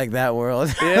 Yeah, I like that world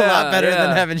a Yeah, lot better yeah.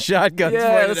 than having shotguns. Yeah,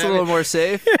 pointed that's at a me. little more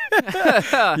safe.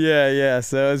 Yeah.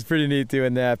 So it was pretty neat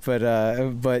doing that.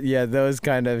 But yeah, those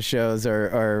kind of shows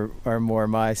are more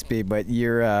my speed. But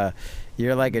you're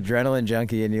like adrenaline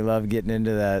junkie, and you love getting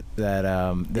into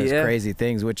those Yeah. crazy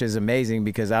things, which is amazing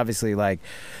because obviously like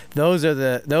those are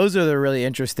the really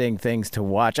interesting things to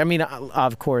watch. I mean,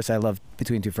 of course, I love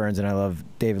Between Two Ferns and I love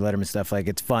David Letterman stuff. Like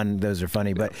it's fun; those are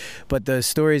funny. But the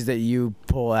stories that you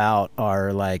pull out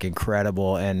are like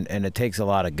incredible, and it takes a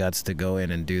lot of guts to go in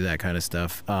and do that kind of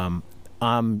stuff.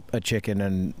 I'm a chicken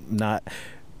and not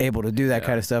able to do that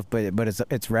kind of stuff, but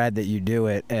it's rad that you do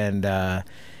it, and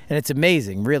it's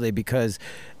amazing, really, because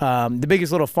The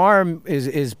Biggest Little Farm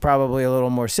is probably a little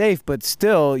more safe, but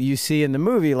still, you see in the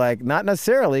movie, like, not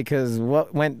necessarily, because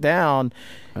what went down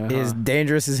is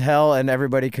dangerous as hell, and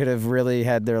everybody could have really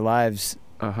had their lives,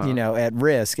 you know, at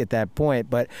risk at that point.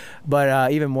 But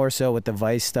even more so with the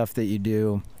Vice stuff that you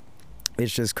do.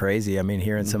 It's just crazy. I mean,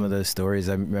 hearing some of those stories,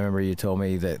 I remember you told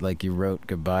me that like you wrote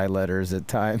goodbye letters at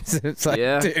times. It's like,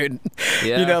 dude,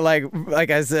 you know, like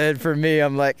I said, for me,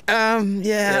 I'm like, I'm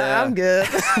good.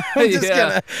 I'm just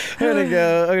gonna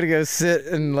go sit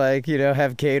and like, you know,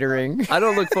 have catering. I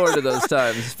don't look forward to those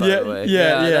times, by the way.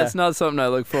 Yeah. That's not something I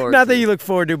look forward to. Not that you look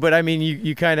forward to, but I mean,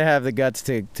 you kind of have the guts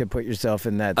to put yourself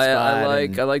in that spot. I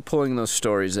like pulling those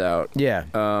stories out. Yeah.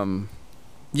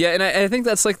 Yeah, and I think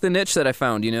that's like the niche that I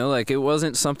found, you know? Like, it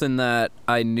wasn't something that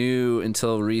I knew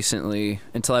until recently,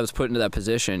 until I was put into that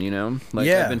position, you know? Like,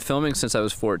 I've been filming since I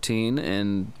was 14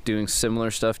 and doing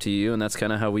similar stuff to you, and that's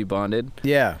kind of how we bonded.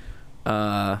 Yeah.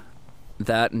 That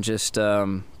and just...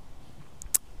 and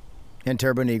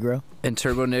Turbo Negro. And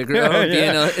Turbo Negro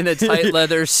being in a tight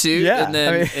leather suit, and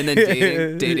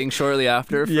then dating shortly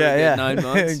after for a good 9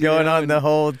 months. Going on the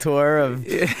whole tour of...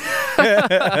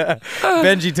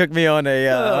 Benji took me on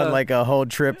on like a whole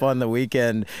trip on the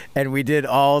weekend, and we did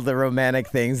all the romantic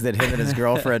things that him and his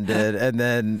girlfriend did,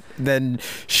 and then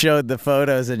showed the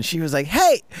photos, and she was like,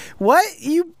 "Hey, what?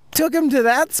 You took him to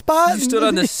that spot? You stood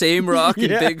on the same rock in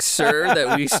Big Sur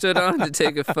that we stood on to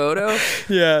take a photo?"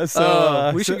 Yeah,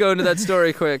 so we should go into that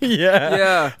story quick.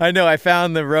 Yeah. I know. I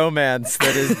found the romance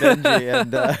that is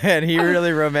Benji, and he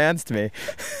really romanced me.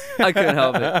 I couldn't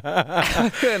help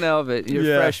it.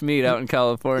 You're fresh meat out in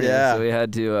California, so we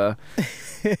had to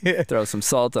throw some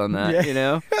salt on that, you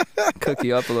know, cook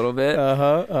you up a little bit.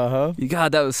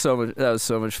 God, that was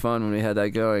so much fun when we had that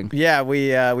going. Yeah, we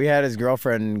had his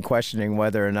girlfriend questioning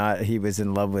whether or not he was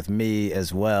in love with me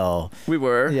as well. We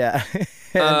were. Yeah.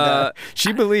 And,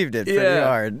 she believed it pretty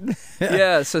hard.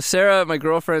 Yeah, so Sarah, my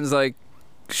girlfriend's like,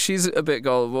 she's a bit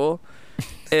gullible,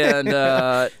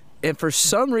 and and for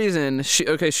some reason, she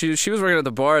was working at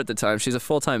the bar at the time. She's a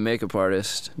full-time makeup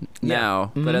artist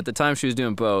now, but at the time she was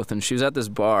doing both, and she was at this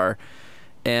bar.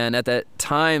 And at that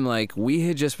time, like, we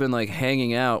had just been like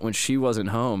hanging out when she wasn't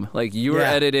home. Like, you were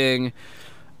editing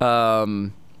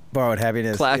Borrowed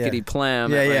Happiness, Clackety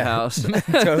Plam at my house.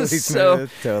 Totally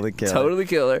smooth, totally killer. Totally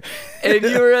killer. And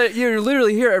you're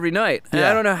literally here every night. And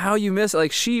I don't know how you miss it.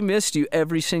 Like, she missed you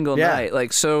every single night.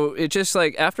 Like, so it just,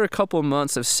 like, after a couple of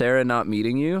months of Sarah not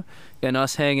meeting you and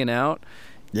us hanging out,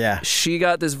 she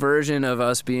got this version of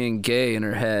us being gay in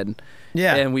her head.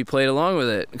 Yeah. And we played along with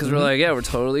it because we're like, yeah, we're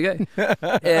totally gay.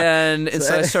 and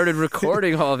so I started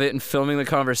recording all of it and filming the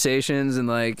conversations and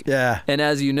like, and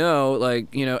as you know,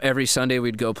 like, you know, every Sunday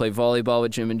we'd go play volleyball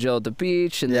with Jim and Jill at the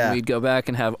beach, and then we'd go back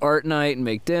and have art night and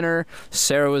make dinner.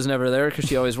 Sarah was never there because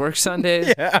she always works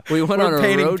Sundays. We went on a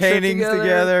road trip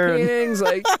together. Paintings,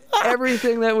 like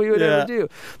everything that we would ever do.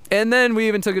 And then we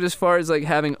even took it as far as like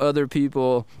having other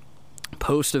people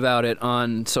post about it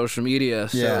on social media.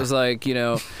 So Yeah. it was like, you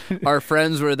know, our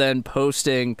friends were then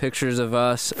posting pictures of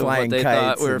us of what Flying they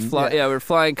thought kites we were and- flying. Yeah, we were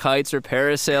flying kites or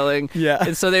parasailing. Yeah.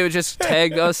 And so they would just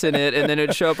tag us in it, and then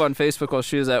it'd show up on Facebook while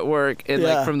she was at work. And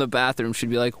Yeah. like from the bathroom, she'd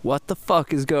be like, "What the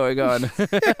fuck is going on?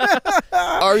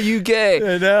 Are you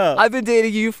gay? I know. I've been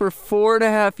dating you for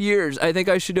 4.5 years. I think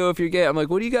I should know if you're gay." I'm like,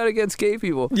 "What do you got against gay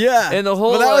people?" Yeah. And the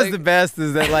whole well, that like, was the best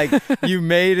is that like you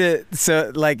made it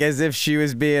so like as if she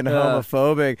was being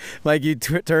homophobic. Like you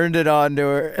turned it on to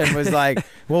her and was like,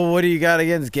 "Well, what do you got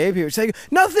against gay people?" She's like,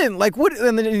 "Nothing." Like what?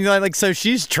 And then you know, like so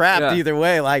she's trapped Yeah. either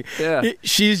way. Like Yeah.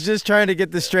 she's just trying to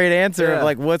get the straight answer Yeah. of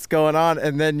like what's going on,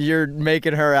 and then you're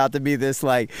making her out to be this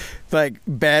like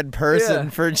bad person Yeah.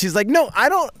 for. And she's like, "No, I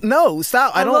don't know.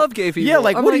 Stop. I I don't love gay people." Yeah,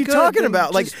 like I'm what are like, you "Good, talking then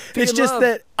about? Like just be it's in just love."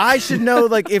 that I should know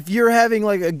like if you're having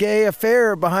like a gay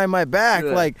affair behind my back,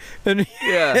 Yeah. like and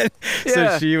Yeah. so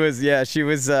Yeah. she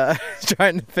was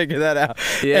trying to figure that out.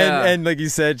 Yeah. And like you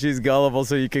said, she's gullible,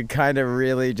 so you could kind of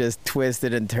really just twist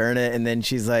it and turn it, and then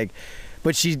she's like.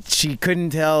 But she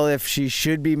couldn't tell if she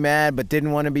should be mad, but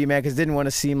didn't want to be mad because didn't want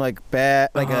to seem like bad,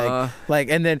 like.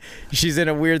 And then she's in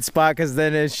a weird spot because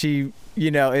then as she,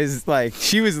 is like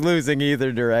she was losing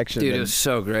either direction. Dude, it And- was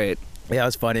so great. yeah, it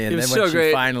was funny. And It then was when so she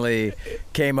great. finally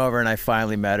came over and I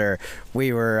finally met her,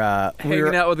 we were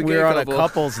Hanging out with a we gay were on couple. a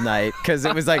couples night because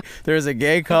it was like there was a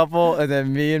gay couple and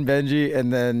then me and Benji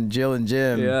and then Jill and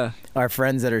Jim, Yeah. our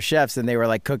friends that are chefs, and they were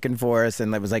like cooking for us,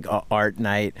 and it was like a art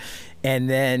night, and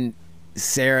then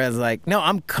Sarah's like, "No,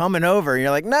 I'm coming over." And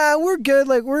you're like, "Nah, we're good.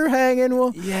 Like we're hanging.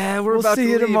 We'll Yeah, we're We'll about see to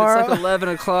you leave. tomorrow." It's like 11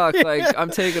 o'clock. Like, I'm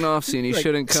taking off soon. You Like,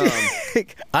 shouldn't come.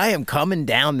 I am coming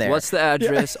down there." What's the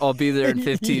address? I'll be there in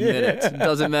 15 Yeah. minutes. It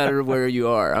doesn't matter where you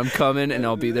are. I'm coming, and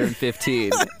I'll be there in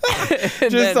 15.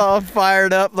 And just then all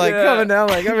fired up, like Yeah. coming down,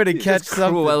 like I'm gonna catch just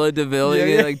something. Cruella de Vil,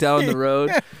 Yeah. like down the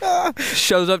road,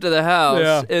 shows up to the house,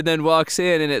 Yeah. and then walks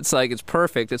in, and it's like it's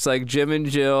perfect. It's like Jim and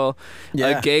Jill,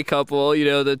 Yeah. a gay couple.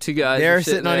 The two guys. They're are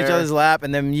sitting on each there. other's lap,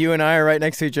 and then you and I are right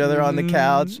next to each other on the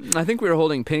couch. I think we were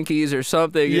holding pinkies or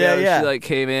something. You Yeah, know? yeah. She like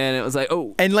came in. And it was like,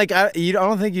 oh. And like I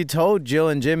don't think you told Jill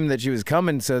and Jim that she was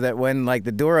coming, so that when like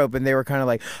the door opened, they were kind of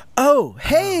like, "Oh,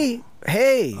 hey,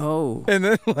 hey," Oh. and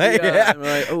then like Yeah, and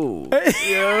we're like, oh,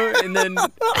 and then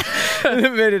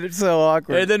it made it so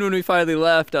awkward. and then when we finally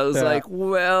left, I was Yeah. like,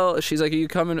 well, she's like, are you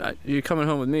coming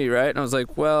home with me, right? And I was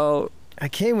like, well, I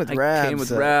came with I Rab. came with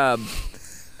so- Rab,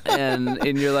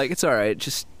 and you're like, it's all right,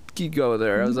 just you go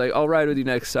there. I was like, I'll ride with you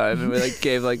next time, and we like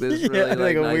gave like this really Yeah,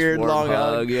 like a nice, weird warm long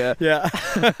hug. Yeah. Yeah,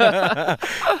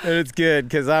 and it's good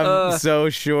because I'm so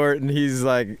short and he's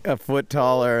like a foot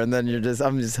taller, and then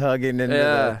I'm just hugging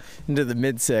into the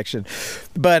midsection.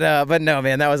 But no,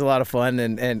 man, that was a lot of fun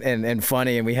and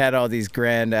funny, and we had all these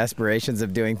grand aspirations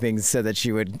of doing things so that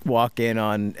she would walk in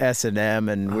on S&M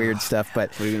and weird stuff.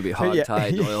 But We're gonna be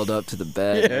hog-tied, and oiled up to the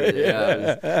bed.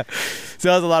 Yeah. so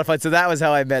that was a lot of fun. So that was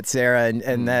how I met Sarah,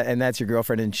 and that's your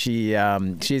girlfriend, and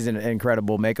she's an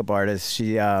incredible makeup artist.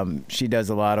 She does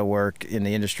a lot of work in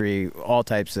the industry, all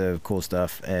types of cool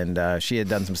stuff, and she had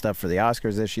done some stuff for the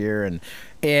Oscars this year,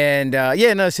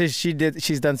 so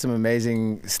she's done some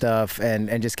amazing stuff,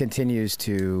 and just continues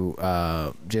to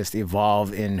just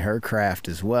evolve in her craft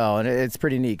as well, and it's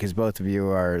pretty neat because both of you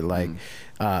are like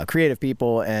creative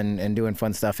people and doing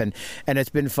fun stuff, and it's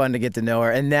been fun to get to know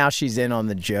her, and now she's in on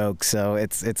the joke, so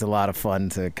it's a lot of fun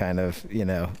to kind of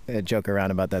joke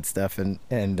around about that stuff, and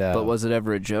But was it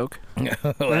ever a joke?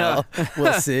 well,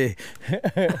 we'll see.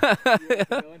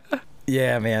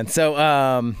 Yeah, man.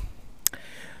 So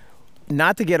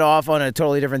not to get off on a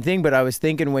totally different thing, but I was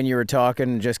thinking when you were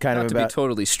talking just kind Not of to about be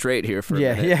totally straight here for a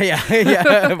minute.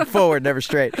 yeah. Forward, never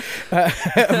straight.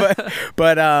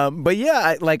 But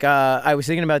yeah, I was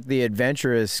thinking about the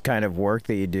adventurous kind of work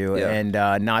that you do, Yeah.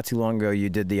 and not too long ago you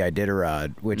did the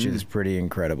Iditarod, which is pretty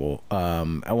incredible.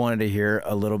 I wanted to hear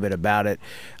a little bit about it.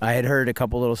 I had heard a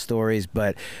couple little stories,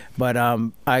 but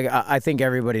I think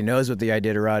everybody knows what the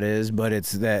Iditarod is, but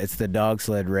it's the dog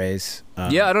sled race.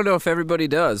 Yeah, I don't know if everybody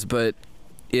does, but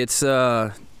it's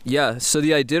So the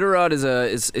Iditarod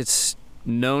it's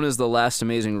known as the last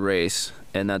amazing race,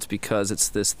 and that's because it's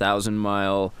this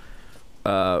 1,000-mile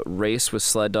race with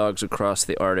sled dogs across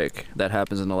the Arctic that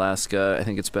happens in Alaska. I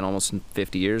think it's been almost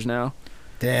 50 years now.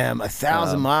 Damn,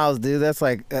 1,000 miles, dude. That's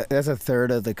like that's a third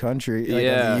of the country, like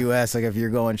Yeah. of the U.S. Like if you're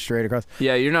going straight across.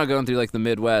 Yeah, you're not going through like the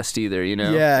Midwest either, you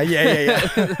know. Yeah.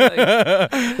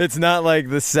 It's not like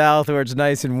the South where it's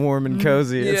nice and warm and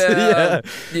cozy.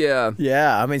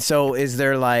 Yeah. I mean, so is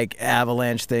there like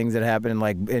avalanche things that happen,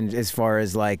 as far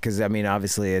as like, because I mean,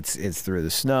 obviously it's through the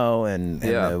snow and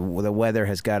Yeah. the weather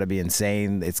has got to be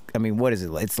insane. What is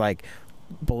it? It's like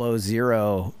below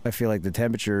zero, I feel like the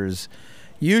temperatures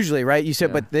usually, right? You said,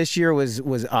 Yeah. but this year was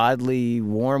oddly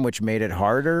warm, which made it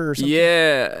harder or something?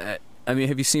 Yeah. I mean,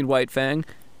 have you seen White Fang?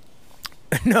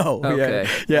 No. Okay.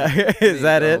 Yeah. Is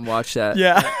that it? Watch that.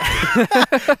 Yeah.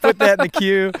 Put that in the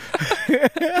queue.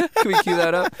 Can we cue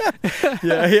that up?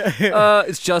 Yeah.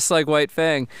 It's just like White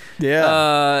Fang.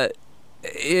 Yeah.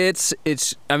 It's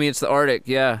I mean, it's the Arctic.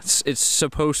 Yeah, it's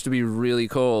supposed to be really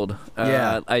cold.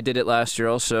 Yeah. I did it last year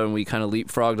also, and we kind of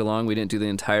leapfrogged along. We didn't do the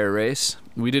entire race.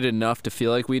 We did enough to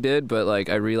feel like we did, but like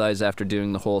I realized after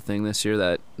doing the whole thing this year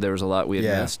that there was a lot we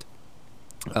had missed.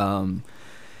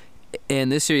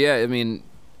 And this year, yeah, I mean,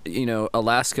 you know,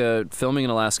 Alaska, filming in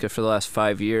Alaska for the last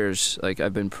 5 years, like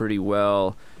I've been pretty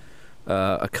well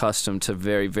accustomed to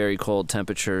very, very cold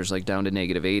temperatures, like down to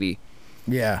 -80.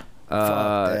 Yeah.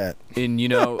 Fuck that. And you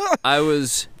know, I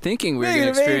was thinking we were gonna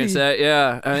experience -80. that.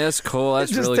 Yeah, I mean that's cool. That's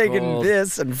Just really taking cool.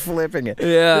 this and flipping it.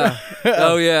 Yeah.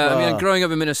 Oh yeah. I mean, growing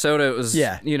up in Minnesota, it was.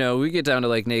 Yeah. You know, we get down to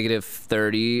like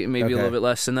 -30, maybe a Okay. little bit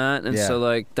less than that, and Yeah. so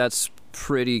like that's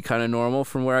pretty kind of normal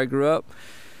from where I grew up.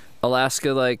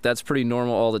 Alaska, like that's pretty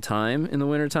normal all the time in the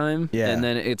wintertime. Yeah. And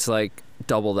then it's like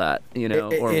double that, you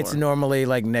know, or it's more. normally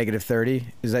like -30.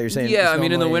 Is that you're saying? Yeah, It's I mean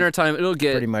in the normally wintertime it'll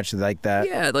get pretty much like that.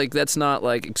 Yeah, like that's not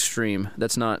like extreme.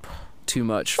 That's not too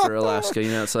much for Alaska. You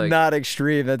know, it's like Not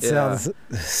extreme. That Yeah. sounds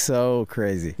so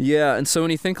crazy. Yeah, and so when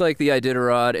you think like the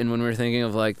Iditarod, and when we were thinking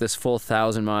of like this full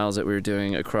 1,000 miles that we were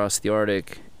doing across the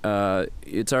Arctic,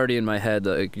 it's already in my head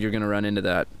that like, you're gonna run into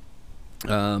that,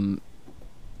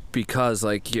 because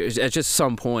like at just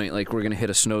some point like we're gonna hit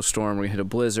a snowstorm, we're gonna hit a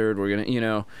blizzard, we're gonna, you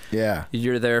know, Yeah.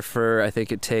 you're there for, I think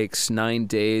it takes 9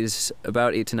 days,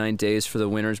 about 8 to 9 days for the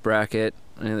winners bracket.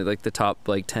 And like the top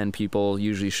like 10 people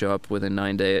usually show up within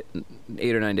 8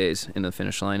 or 9 days in the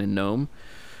finish line in Nome.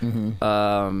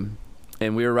 Mm-hmm.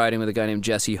 And we were riding with a guy named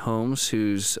Jesse Holmes,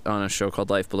 who's on a show called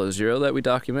Life Below Zero that we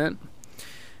document.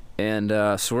 And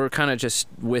so we're kind of just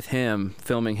with him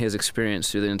filming his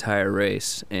experience through the entire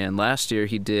race. And last year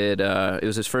he did, it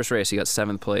was his first race. He got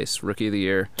 7th place, Rookie of the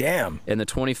Year. Damn. And the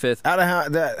 25th, Out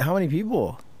of how many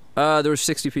people? there were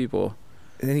 60 people.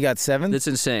 And then he got 7th. That's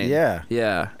insane. Yeah.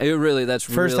 Yeah. It really, that's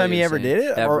First really time he ever insane. did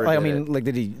it, Ever or I did mean, it. like,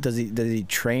 does he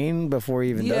train before he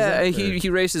even does Yeah, it? he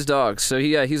races dogs. So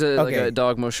he's like Okay. a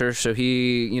dog musher. So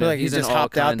he like he's he just in all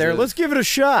hopped out kinds there. of- Let's give it a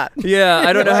shot. Yeah,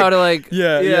 I don't know how to like.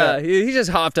 Yeah. He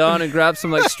just hopped on and grabbed some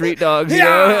like street dogs. You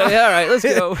know? Yeah, all right, let's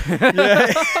go.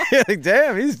 Yeah. Like,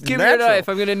 damn, he's Give me natural. a knife.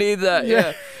 I'm gonna need that.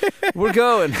 Yeah, we're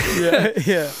going.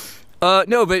 Yeah.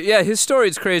 No, but yeah, his story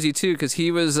is crazy too because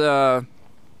he was.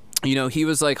 You know, he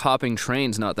was like hopping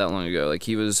trains not that long ago. Like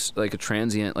he was like a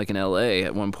transient, like in LA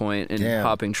at one point, and Damn.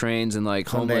 hopping trains and like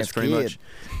homeless, Sundance pretty Kid. much.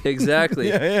 Exactly.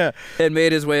 Yeah. And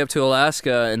made his way up to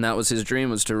Alaska, and that was his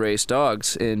dream, was to race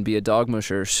dogs and be a dog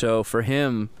musher. So for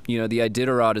him, you know, the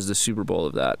Iditarod is the Super Bowl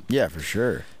of that, Yeah, for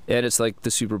sure. and it's like the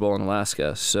Super Bowl in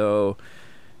Alaska. So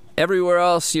everywhere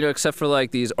else, you know, except for like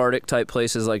these Arctic type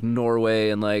places like Norway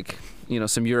and like, you know,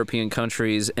 some European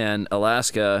countries, and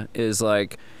Alaska is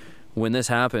like, when this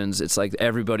happens, it's like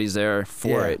everybody's there for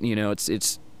Yeah. it. You know,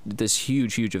 it's this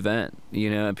huge event, you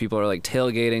know, and people are like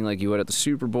tailgating like you would at the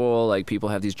Super Bowl. Like people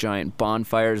have these giant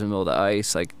bonfires in the middle of the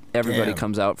ice. Like everybody Damn.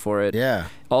 comes out for it. Yeah.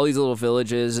 All these little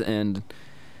villages, and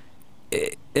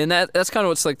that's kind of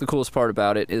what's like the coolest part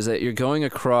about it, is that you're going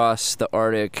across the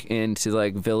Arctic into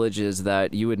like villages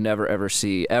that you would never ever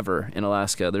see ever in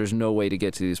Alaska. There's no way to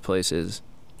get to these places.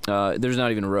 There's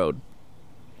not even a road.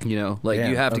 You know, like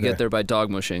Damn, you have to okay. get there by dog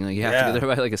mushing. Like you have Yeah. to get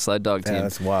there by like a sled dog team. Yeah,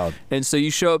 that's wild. And so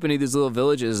you show up into these little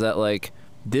villages that like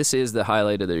this is the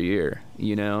highlight of their year,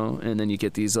 you know? And then you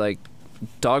get these like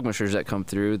dog mushers that come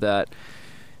through that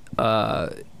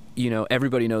you know,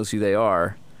 everybody knows who they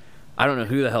are. I don't know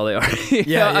who the hell they are. You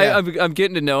Yeah, know, yeah. I'm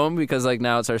getting to know them because like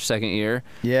now it's our second year.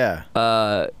 Yeah.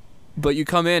 But you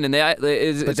come in and But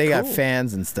they got cool.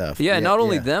 fans and stuff. Yeah, not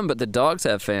only yeah. them, but the dogs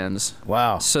have fans.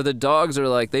 Wow. So the dogs are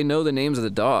like, they know the names of the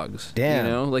dogs. Damn.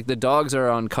 You know, like the dogs are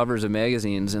on covers of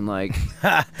magazines, and like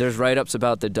there's write-ups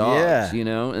about the dogs, Yeah. you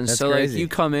know? And That's so like crazy. you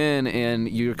come in and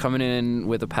you're coming in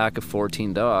with a pack of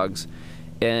 14 dogs,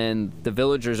 and the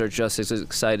villagers are just as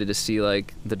excited to see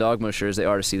like the dog mushers they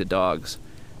are to see the dogs.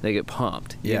 They get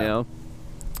pumped, Yeah. you know?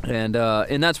 And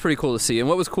that's pretty cool to see. And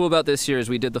what was cool about this year is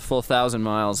we did the full 1,000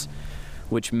 miles,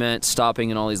 which meant stopping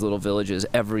in all these little villages,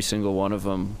 every single one of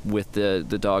them, with the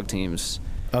dog teams,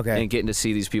 Okay. and getting to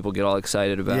see these people get all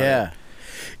excited about it. Yeah.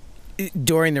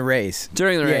 During the race.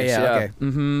 During the Yeah, race, yeah, yeah.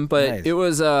 okay. But Nice. it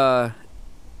was,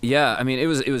 yeah. I mean, it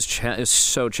was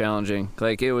so challenging.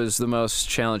 Like it was the most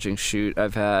challenging shoot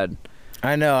I've had.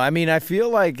 I know. I mean, I feel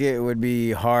like it would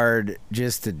be hard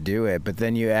just to do it, but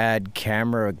then you add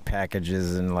camera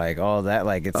packages and like all that.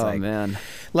 Like it's Oh man.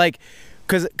 like,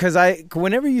 cause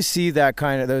whenever you see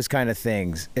those kind of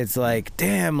things, it's like,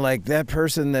 damn, like that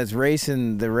person that's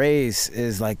racing the race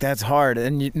is like, that's hard,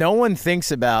 and no one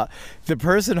thinks about the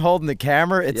person holding the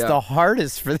camera. It's the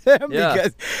hardest for them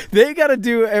because they got to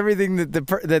do everything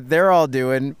that they're all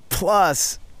doing,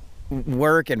 plus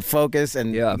work and focus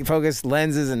and focus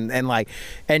lenses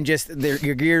and just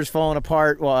your gears falling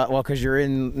apart because you're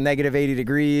in negative 80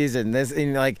 degrees and this,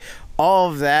 and like all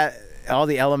of that, all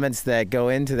the elements that go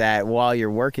into that while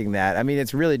you're working that. I mean,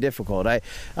 it's really difficult.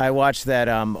 I watched that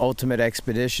Ultimate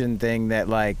Expedition thing that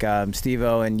like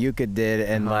Steve-O and Yuka did,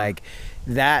 and like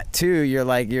that too, you're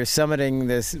summiting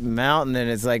this mountain, and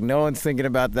it's like no one's thinking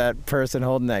about that person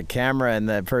holding that camera and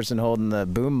the person holding the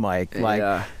boom mic,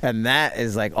 and that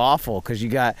is like awful because you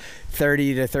got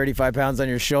 30 to 35 pounds on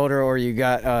your shoulder, or you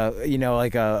got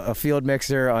like a field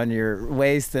mixer on your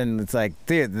waist, and it's like,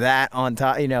 dude, that on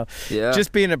top,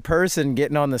 just being a person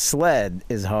getting on the sled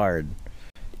is hard.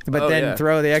 But then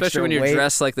throw the extra especially when you're weight.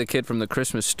 Dressed like the kid from the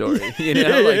Christmas Story, like you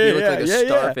look like a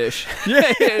starfish.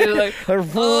 You're like,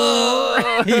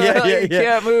 oh, you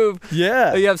can't move.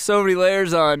 Yeah, you have so many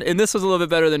layers on, and this was a little bit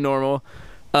better than normal.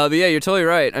 But yeah, you're totally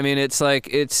right. I mean, it's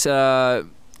like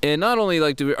and not only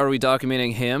like are we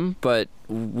documenting him, but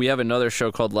we have another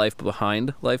show called Life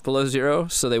Below Zero,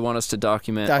 so they want us to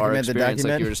document our experience,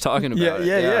 like you were just talking about.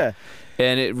 Yeah.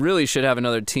 And it really should have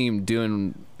another team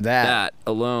doing that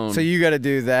alone. So you got to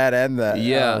do that and that.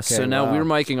 Yeah. Oh, okay, so now we're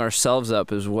miking ourselves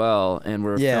up as well, and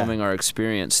we're filming our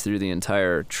experience through the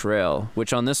entire trail,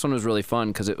 which on this one was really fun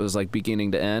because it was like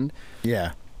beginning to end.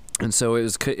 Yeah. And so it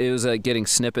was getting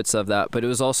snippets of that, but it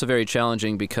was also very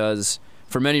challenging because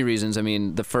for many reasons. I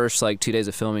mean, the first like 2 days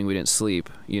of filming, we didn't sleep.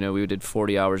 We did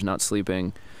 40 hours not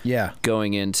sleeping. Yeah.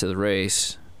 Going into the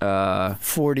race.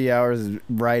 40 hours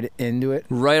right into it?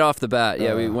 Right off the bat,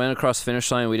 yeah. We went across the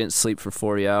finish line, we didn't sleep for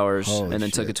 40 hours, and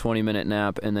then took a 20-minute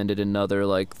nap, and then did another,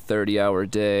 like, 30-hour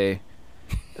day.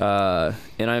 And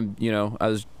I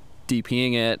was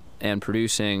DPing it and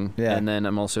producing, and then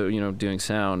I'm also, doing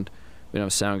sound. We don't have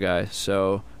a sound guy,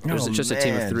 so there's just a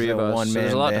team of 3 of us. So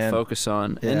there's a lot to focus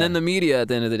on. Yeah. And then the media at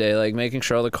the end of the day, like making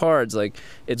sure all the cards, like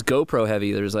it's GoPro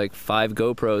heavy. There's like 5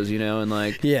 GoPros, and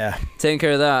like taking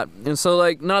care of that. And so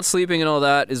like not sleeping and all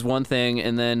that is one thing,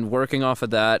 and then working off of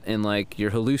that, and like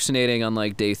you're hallucinating on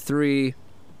like day 3.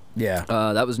 Yeah.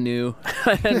 That was new.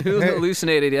 I hadn't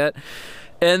hallucinated yet.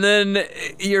 And then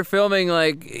you're filming,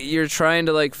 like you're trying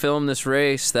to like film this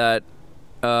race that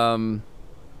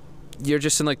you're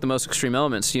just in like the most extreme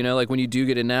elements, like when you do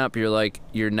get a nap,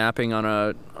 you're napping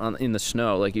in the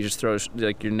snow, like you just throw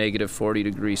like your negative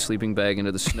 40-degree sleeping bag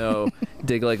into the snow,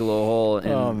 dig like a little hole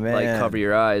and like cover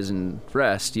your eyes and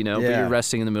rest, but you're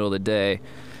resting in the middle of the day.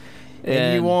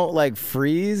 And you won't like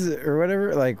freeze or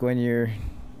whatever, like when you're...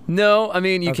 No, I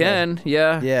mean you can,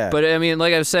 yeah. But I mean,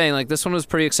 like I was saying, like this one was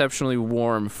pretty exceptionally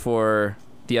warm for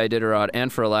the Iditarod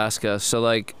and for Alaska, so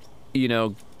like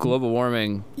global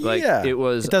warming, like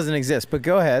it doesn't exist, but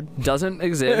go ahead. Doesn't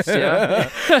exist, yeah.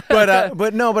 but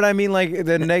I mean, like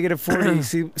the negative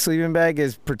 40 sleeping bag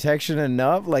is protection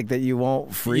enough, like that you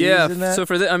won't freeze. In that? So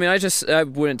for I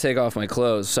wouldn't take off my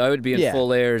clothes, so I would be in full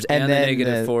layers and the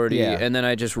negative 40, and then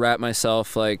I just wrap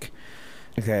myself like.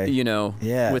 Okay.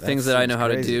 With things that I know how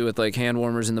to do, with like hand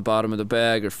warmers in the bottom of the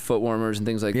bag or foot warmers and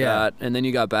things like that. And then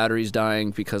you got batteries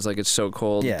dying because like it's so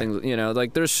cold. And things,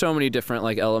 like there's so many different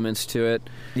like elements to it.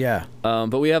 Yeah.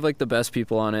 But we have like the best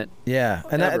people on it. Yeah.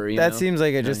 And that seems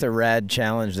like just a rad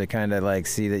challenge to kind of like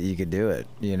see that you could do it.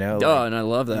 Like, and I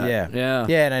love that. Yeah. Yeah.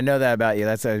 Yeah. And I know that about you.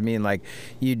 That's what I mean. Like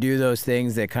you do those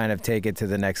things that kind of take it to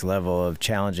the next level of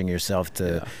challenging yourself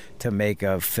to make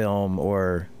a film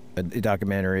or a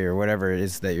documentary or whatever it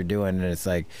is that you're doing, and it's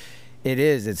like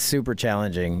it's super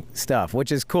challenging stuff,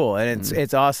 which is cool, and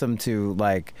it's awesome to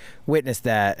like witness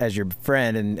that as your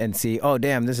friend and see, oh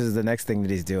damn, this is the next thing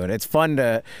that he's doing. It's fun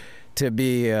to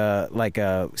be like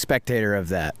a spectator of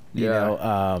that, you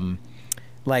know.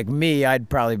 Like me, I'd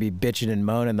probably be bitching and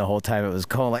moaning the whole time it was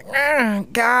cold. Like,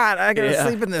 God, I gotta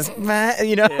sleep in this mat,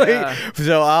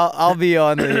 So I'll be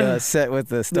on the set with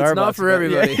the Starbucks. It's not for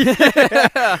everybody.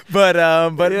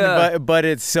 But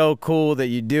it's so cool that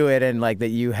you do it and like that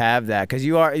you have that, because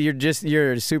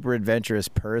you're a super adventurous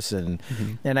person,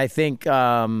 and I think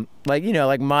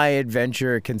like my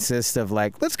adventure consists of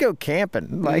like, let's go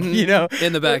camping, like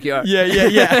in the backyard.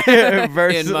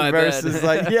 versus in my versus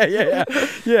bed.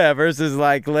 Versus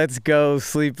like, let's go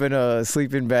sleep in a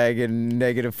sleeping bag in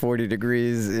negative 40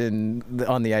 degrees on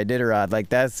the Iditarod. Like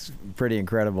that's pretty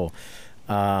incredible.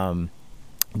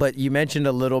 But you mentioned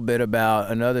a little bit about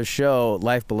another show,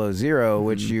 Life Below Zero,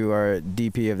 which you are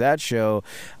DP of that show,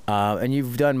 and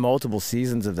you've done multiple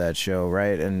seasons of that show,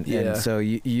 right? And so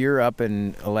you're up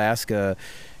in Alaska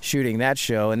shooting that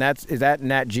show, and is that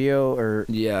Nat Geo or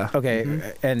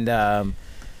okay, and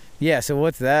so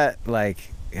what's that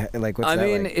like? Like what's I that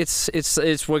mean, like?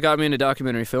 it's what got me into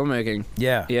documentary filmmaking.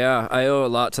 Yeah, I owe a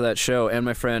lot to that show, and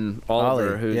my friend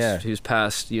Oliver, who's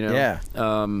passed. You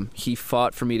know, he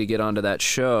fought for me to get onto that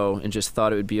show, and just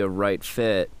thought it would be a right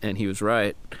fit, and he was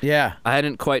right. Yeah, I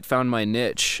hadn't quite found my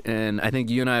niche, and I think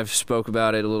you and I have spoke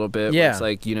about it a little bit. Yeah, it's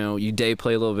like, you know, you day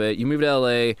play a little bit, you move to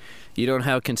LA, you don't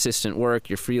have consistent work,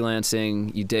 you're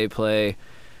freelancing, you day play,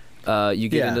 you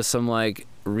get into some like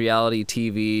reality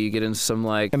TV, you get into some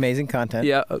like amazing content.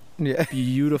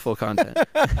 Beautiful content.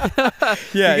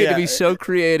 You get to be so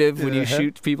creative when you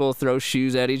shoot people throw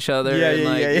shoes at each other,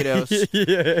 you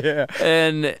know,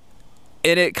 and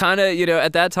it kind of, you know,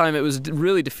 at that time it was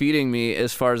really defeating me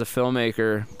as far as a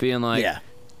filmmaker, being like,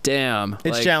 damn,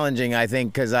 it's challenging, I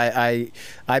think, because I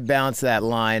bounce that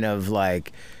line of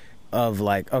like,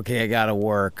 okay, I gotta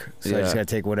work, so I just gotta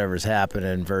take whatever's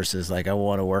happening, versus like I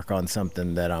want to work on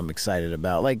something that I'm excited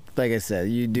about. Like I said,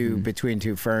 you do Between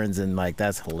Two Ferns, and like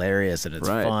that's hilarious and it's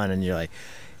fun, and you're like,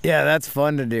 yeah, that's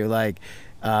fun to do. Like,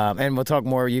 and we'll talk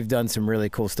more. You've done some really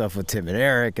cool stuff with Tim and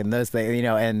Eric and those things, you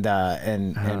know, and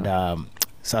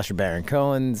Sacha Baron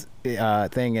Cohen's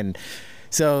thing, and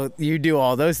so you do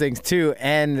all those things too,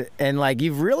 and like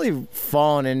you've really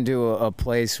fallen into a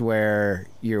place where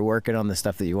you're working on the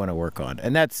stuff that you want to work on,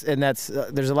 and that's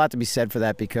there's a lot to be said for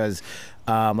that, because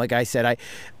like I said,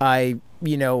 I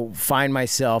you know, find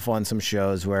myself on some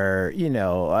shows where, you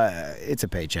know, it's a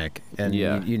paycheck, and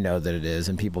you know that it is,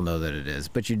 and people know that it is,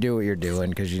 but you do what you're doing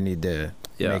because you need to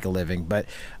make a living. But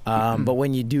but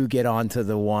when you do get onto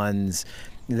the ones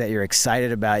that you're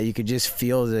excited about, you could just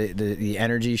feel the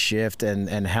energy shift,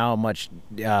 and how much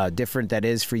different that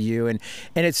is for you, and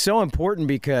it's so important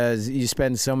because you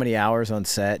spend so many hours on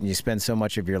set, and you spend so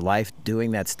much of your life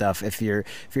doing that stuff. If you're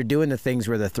doing the things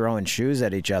where they're throwing shoes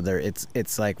at each other,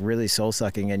 it's like really soul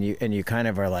sucking, and you kind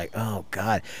of are like, oh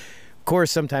God. Of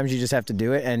course, sometimes you just have to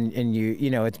do it, and you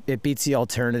know, it beats the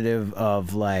alternative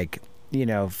of like, you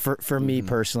know, for me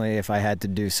personally, if I had to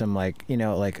do some like, you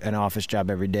know, like an office job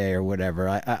every day or whatever,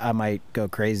 I might go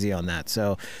crazy on that.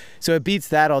 So it beats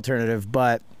that alternative.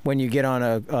 But when you get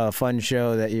on a fun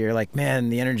show that you're like, man,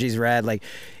 the energy's rad, like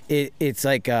it's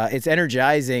like it's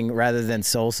energizing rather than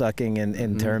soul sucking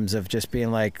in terms of just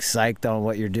being like psyched on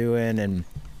what you're doing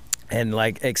and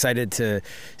like excited to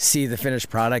see the finished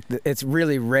product. It's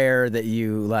really rare that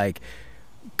you like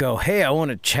go, hey, I want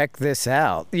to check this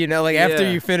out. You know, like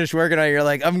after you finish working on it, you're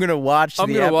like, I'm gonna watch the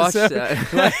episode. Watch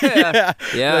that.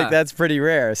 Like that's pretty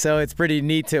rare. So it's pretty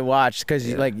neat to watch because,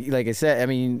 like I said, I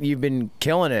mean, you've been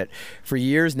killing it for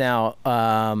years now,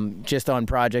 just on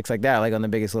projects like that, like on The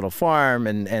Biggest Little Farm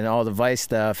and all the Vice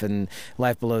stuff and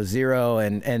Life Below Zero,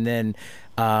 and then.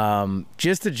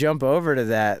 Just to jump over to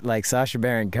that, like Sacha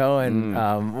Baron Cohen,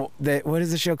 what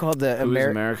is the show called? The Who is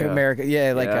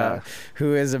America?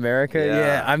 Who is America?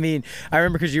 Yeah. I mean, I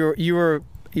remember because you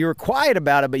were quiet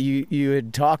about it, but you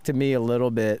had talked to me a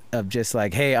little bit of just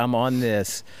like, hey, I'm on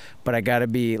this, but I gotta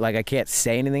be like, I can't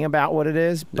say anything about what it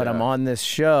is, but I'm on this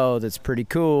show that's pretty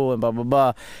cool and blah blah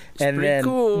blah. It's pretty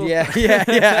cool. Yeah.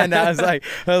 And I was like,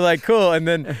 cool. And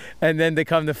then to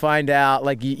come to find out,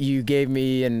 like you gave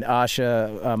me and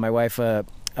Asha, my wife,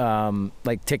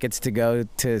 like tickets to go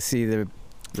to see the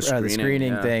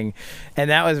screening thing, and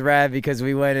that was rad because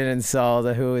we went in and saw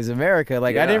the Who is America.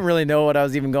 Like I didn't really know what I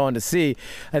was even going to see.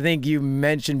 I think you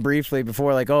mentioned briefly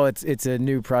before, like, oh, it's a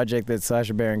new project that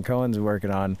Sacha Baron Cohen's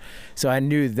working on, so I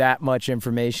knew that much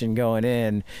information going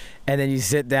in. And then you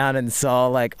sit down and saw,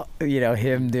 like, you know,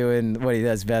 him doing what he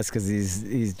does best, because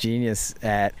he's genius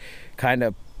at kind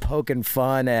of poking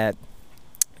fun at,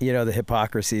 you know, the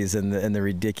hypocrisies and the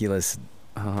ridiculous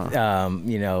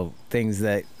you know, things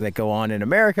that go on in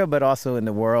America, but also in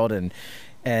the world, and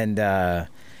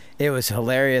it was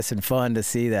hilarious and fun to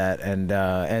see that,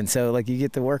 and so like you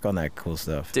get to work on that cool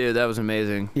stuff. Dude, that was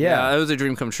amazing. Yeah, it was a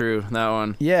dream come true, that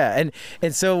one. Yeah,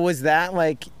 and so was that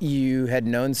like you had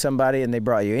known somebody and they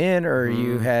brought you in, or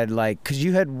you had like, because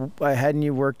you hadn't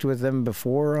you worked with them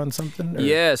before on something? Or?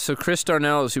 Yeah, so Chris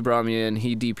Darnell is who brought me in.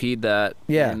 He DP'd that.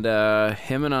 Yeah, and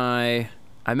him and I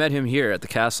met him here at the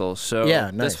castle. So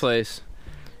nice. This place.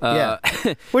 What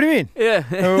do you mean? Yeah.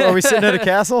 Are we sitting at a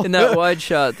castle? In that wide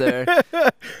shot there.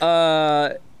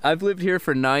 I've lived here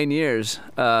for 9 years.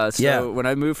 When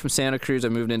I moved from Santa Cruz, I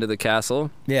moved into the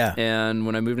castle. Yeah. And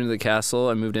when I moved into the castle,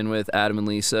 I moved in with Adam and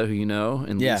Lisa, who you know.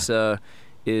 And Lisa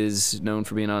is known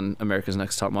for being on America's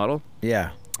Next Top Model.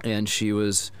 Yeah. And she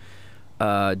was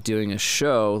doing a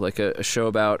show, like a show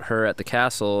about her at the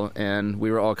castle, and we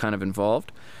were all kind of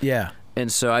involved. Yeah.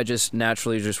 And so I just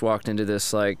naturally just walked into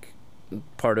this like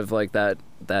part of like that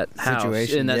house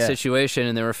Situation, in that yeah. situation,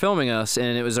 and they were filming us,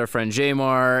 and it was our friend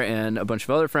Jamar and a bunch of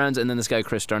other friends, and then this guy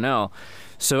Chris Darnell.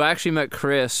 So I actually met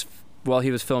Chris while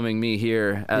he was filming me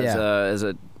here as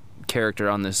a character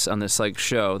on this like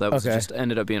show that was just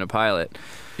ended up being a pilot.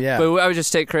 Yeah. But I would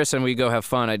just take Chris and we'd go have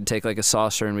fun. I'd take like a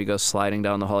saucer and we'd go sliding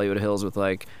down the Hollywood Hills with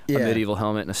like a medieval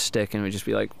helmet and a stick, and we'd just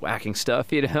be like whacking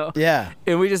stuff, you know? Yeah.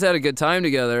 And we just had a good time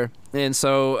together. And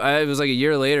so it was like a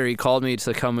year later, he called me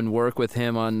to come and work with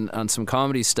him on some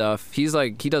comedy stuff. He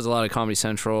does a lot of Comedy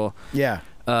Central. Yeah.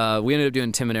 We ended up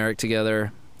doing Tim and Eric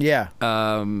together. Yeah.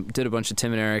 Did a bunch of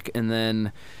Tim and Eric, and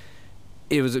then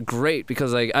it was great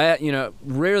because like I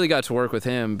rarely got to work with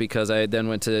him because I then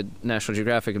went to National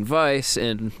Geographic and Vice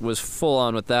and was full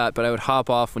on with that, but I would hop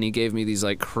off when he gave me these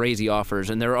like crazy offers,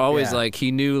 and they were always like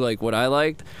he knew like what I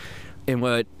liked and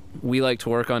what we liked to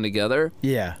work on together.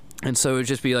 Yeah. And so it would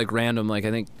just be like random. Like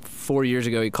I think 4 years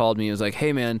ago he called me and was like,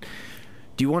 "Hey man,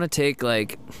 do you want to take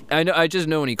like I just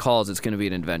know when he calls it's going to be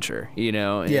an adventure, you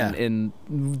know?" And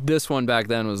this one back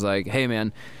then was like, "Hey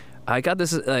man, I got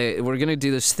this, we're going to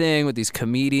do this thing with these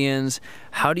comedians.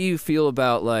 How do you feel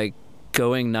about like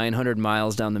going 900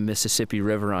 miles down the Mississippi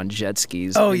River on jet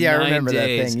skis?" Oh yeah, I remember that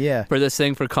thing. Yeah. For this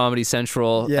thing for Comedy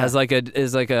Central as like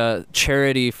a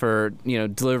charity for,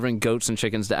 delivering goats and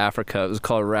chickens to Africa. It was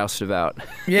called Roustabout.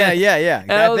 Yeah.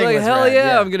 And I was like, hell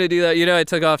yeah, I'm going to do that. I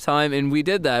took off time and we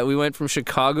did that. We went from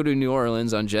Chicago to New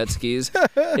Orleans on jet skis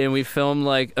and we filmed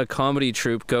like a comedy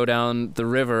troupe go down the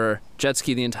river, jet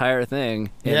ski the entire thing,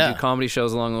 and do comedy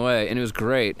shows along the way. And it was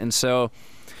great. And so,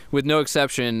 with no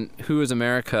exception, Who Is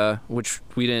America, which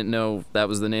we didn't know that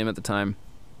was the name at the time,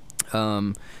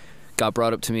 got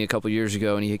brought up to me a couple years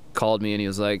ago, and he called me and he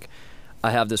was like,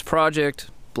 "I have this project,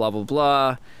 blah, blah,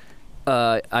 blah.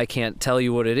 I can't tell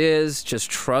you what it is. Just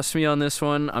trust me on this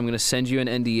one. I'm going to send you an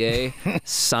NDA,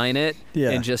 sign it,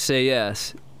 and just say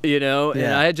yes." And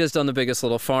I had just done The Biggest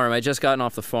Little Farm. I had just gotten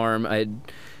off the farm. I'd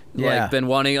been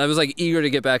wanting, I was like eager to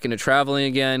get back into traveling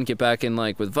again, get back in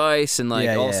like with Vice, and like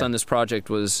all of a sudden this project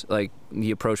was like, he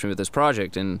approached me with this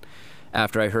project, and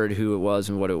after I heard who it was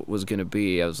and what it was going to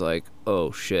be, I was like,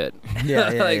 oh shit.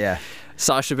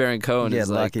 Sacha Baron Cohen is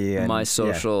like my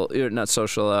social, not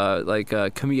social,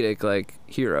 comedic like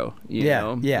hero, you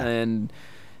know?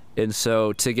 And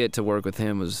so to get to work with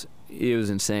him was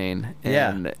insane.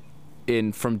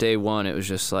 And from day one, it was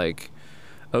just like,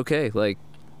 okay, like,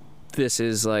 this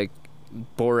is like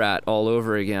Borat all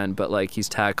over again, but like he's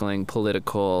tackling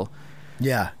political.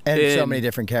 Yeah, and so many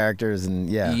different characters, and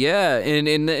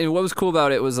and what was cool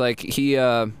about it was like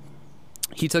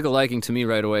he took a liking to me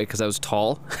right away because I was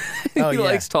tall. He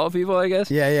likes tall people, I guess.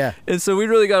 Yeah. And so we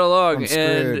really got along,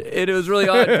 and it was really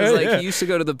odd because like he used to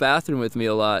go to the bathroom with me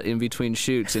a lot in between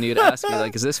shoots, and he'd ask me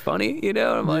like, "Is this funny?" And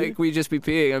I'm like, we'd just be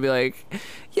peeing. I'd be like,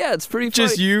 "Yeah, it's pretty funny."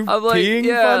 Just you I'm like, peeing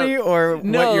funny, or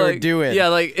what you were doing? Yeah,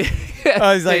 like.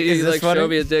 I was like, "Is this funny?" Show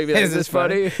me his dick. Like, is this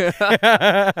funny?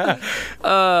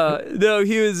 No,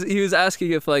 he was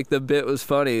asking if like the bit was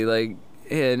funny, like.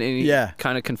 And he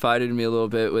kind of confided in me a little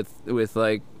bit with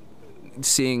like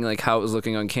seeing like how it was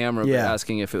looking on camera, but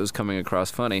asking if it was coming across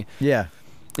funny. Yeah.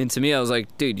 And to me, I was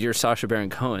like, dude, you're Sacha Baron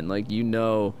Cohen. Like,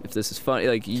 if this is funny,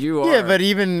 like you are. Yeah, but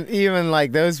even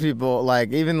like those people,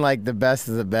 like even like the best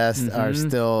of the best are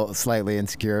still slightly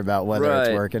insecure about whether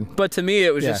it's working. But to me,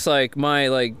 it was just like my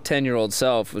like 10-year-old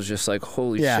self was just like,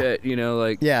 holy shit,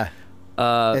 like. Yeah.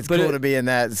 It's cool to be in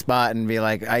that spot and be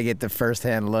like, I get the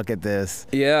first-hand look at this.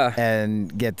 Yeah.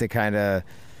 And get to kind of,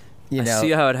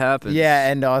 see how it happens. Yeah,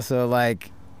 and also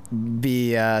like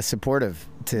be supportive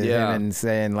to him and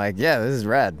saying like, yeah, this is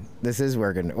rad. This is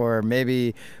working. Or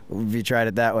maybe if you tried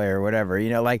it that way or whatever,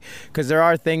 like, because there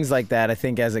are things like that. I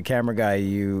think as a camera guy,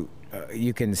 you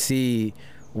can see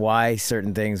why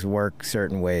certain things work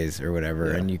certain ways or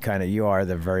whatever, and you are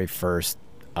the very first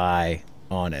eye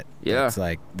on it. It's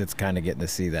like that's kind of getting to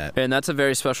see that. And that's a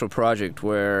very special project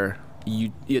where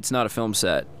it's not a film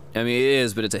set. I mean, it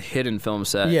is, but it's a hidden film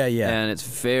set. Yeah. And it's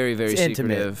very, very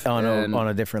secretive. Intimate on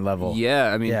a different level.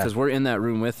 Yeah, I mean, because we're in that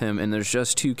room with him, and there's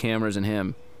just 2 cameras and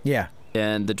him. Yeah.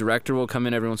 And the director will come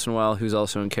in every once in a while, who's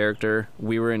also in character.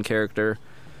 We were in character.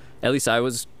 At least I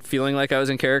was feeling like I was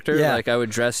in character. Yeah. Like I would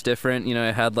dress different.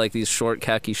 I had like these short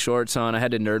khaki shorts on. I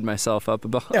had to nerd myself up a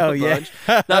bunch.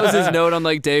 That was his note on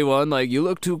like day one. Like, you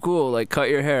look too cool. Like, cut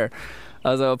your hair.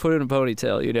 I was like, I'll put it in a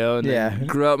ponytail, and then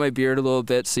grew out my beard a little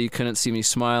bit so you couldn't see me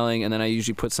smiling. And then I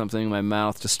usually put something in my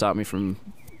mouth to stop me from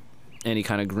any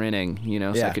kind of grinning, you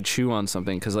know, so I could chew on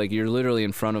something, because like you're literally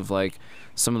in front of like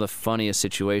some of the funniest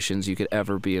situations you could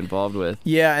ever be involved with.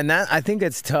 Yeah, and that, I think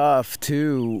it's tough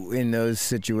too in those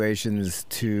situations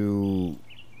to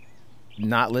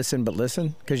not listen but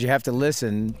listen, because you have to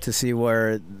listen to see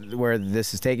where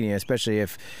this is taking you, especially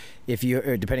if you,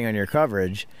 depending on your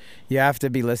coverage, you have to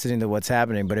be listening to what's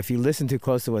happening. But if you listen too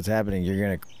close to what's happening, you're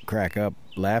gonna crack up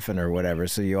laughing or whatever,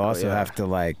 so you also have to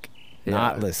like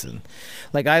not listen.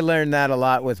 Like I learned that a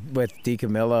lot with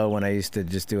DiCamillo when I used to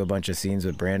just do a bunch of scenes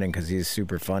with Brandon, because he's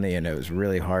super funny, and it was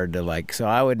really hard to like, so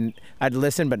I'd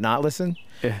listen but not listen.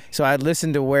 So I'd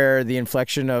listen to where the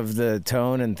inflection of the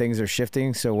tone and things are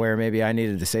shifting, so where maybe I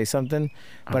needed to say something,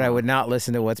 but I would not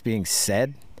listen to what's being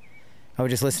said. I would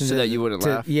just listen so that you wouldn't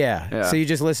laugh. Yeah. So you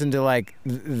just listen to like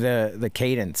the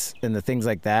cadence and the things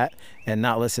like that, and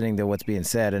not listening to what's being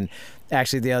said. And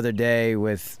actually the other day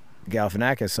with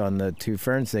Galifianakis on the Two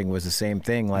Ferns thing was the same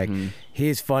thing. Like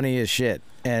he's funny as shit,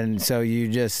 and so you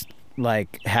just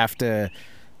like have to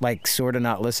like sort of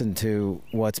not listen to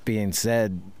what's being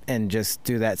said and just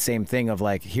do that same thing of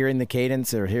like hearing the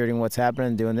cadence or hearing what's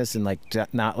happening, doing this, and like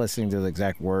not listening to the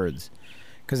exact words,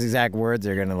 because the exact words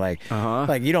are gonna like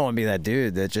like you don't want to be that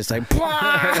dude that's just like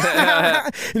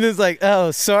and it's like,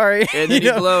 oh sorry, and then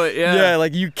you blow it.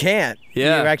 Like you can't. You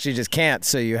actually just can't,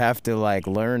 so you have to like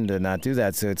learn to not do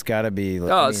that. So it's got to be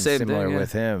like, similar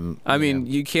with him. I mean,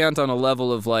 you can't on a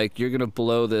level of like you're gonna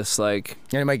blow this like,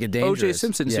 and it might get dangerous. O.J.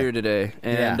 Simpson's here today,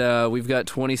 and we've got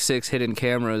 26 hidden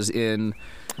cameras in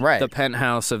the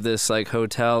penthouse of this like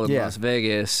hotel in Las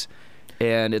Vegas,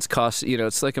 and it's cost, you know,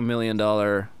 it's like $1 million.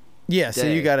 Yeah, so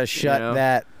you got to shut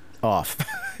that off.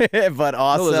 But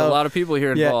also, there's a lot of people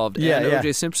here involved. And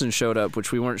O.J. Simpson showed up,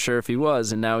 which we weren't sure if he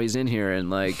was, and now he's in here. And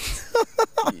like,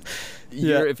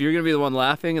 if you're gonna be the one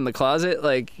laughing in the closet,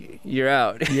 like you're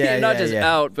out. You're not just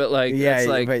out, but like that's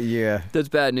like that's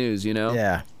bad news, you know?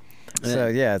 Yeah. So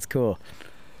it's cool.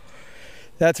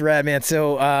 That's rad, man.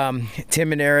 So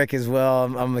Tim and Eric as well.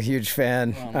 I'm a huge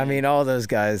fan. Oh, I mean, all those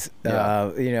guys. You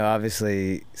know,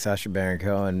 obviously Sacha Baron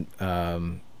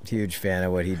Cohen. Huge fan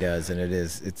of what he does, and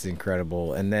it's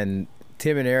incredible. And then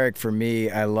Tim and Eric, for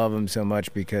me, I love them so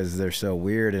much because they're so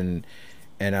weird, and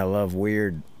I love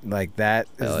weird. Like that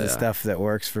is the stuff that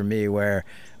works for me, where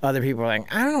other people are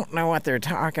like, I don't know what they're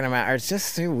talking about, or it's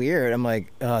just too weird. I'm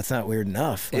like, oh, it's not weird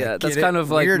enough. Like, that's kind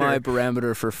of like my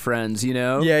barometer for Friends, you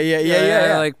know?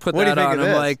 Yeah. Like put that on.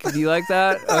 I'm like, do you like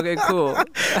that? Okay, cool.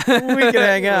 We can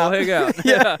hang out. We'll hang out.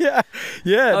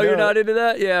 Yeah. Oh, you're not into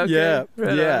that? Yeah.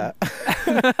 Okay.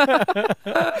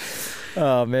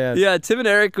 Oh man. Yeah, Tim and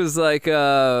Eric was like,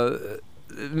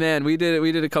 man, we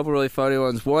did a couple really funny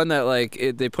ones. One that like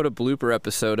they put a blooper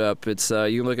episode up. It's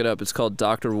you can look it up. It's called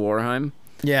Dr. Warheim.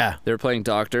 Yeah. They were playing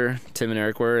doctor, Tim and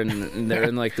Eric were, and they're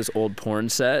in like this old porn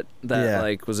set that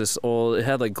like was this old, it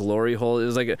had like glory holes. It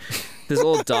was like this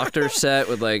old doctor set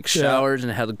with like showers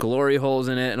and it had glory holes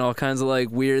in it and all kinds of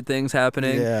like weird things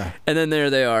happening. Yeah. And then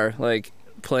there they are, like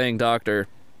playing doctor.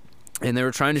 And they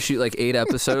were trying to shoot like 8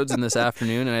 episodes in this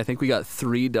afternoon, and I think we got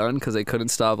 3 done because they couldn't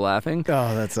stop laughing.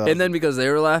 Oh, that's awesome. And then because they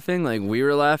were laughing, like we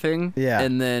were laughing. Yeah.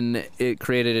 And then it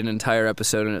created an entire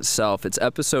episode in itself. It's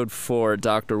episode 4,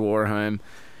 Dr. Warheim,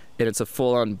 and it's a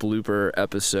full-on blooper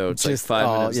episode. It's just like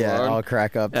 5 minutes long. Yeah, all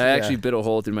crack up. I actually bit a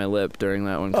hole through my lip during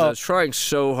that one because I was trying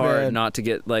so hard not to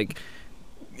get like.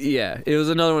 Yeah, it was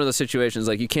another one of those situations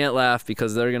like you can't laugh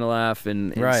because they're gonna laugh,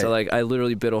 and so like I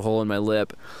literally bit a hole in my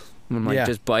lip. I'm like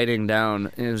just biting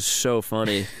down. It was so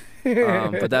funny.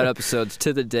 But that episode,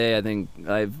 to the day, I think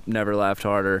I've never laughed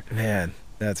harder. Man,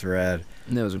 that's rad.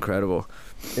 And it was incredible.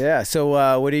 Yeah.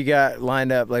 So what do you got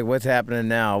lined up? Like, what's happening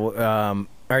now?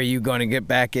 Are you going to get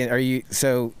back in?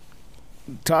 So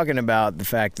talking about the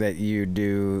fact that you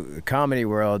do Comedy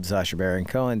World, Sacha Baron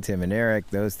Cohen, Tim and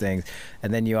Eric, those things,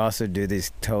 and then you also do these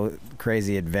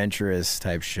crazy adventurous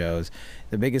type shows.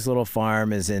 The Biggest Little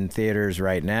Farm is in theaters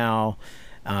right now.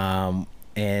 And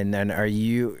then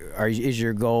is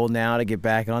your goal now to get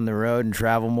back on the road and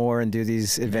travel more and do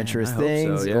these adventurous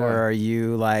things? So, or are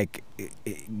you like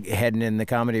heading in the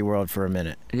comedy world for a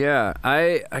minute? Yeah,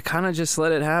 I kind of just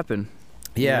let it happen.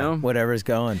 Yeah, you know? Whatever's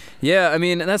going. Yeah, I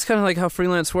mean, that's kind of like how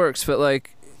freelance works, but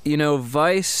like, you know,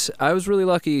 Vice, I was really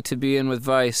lucky to be in with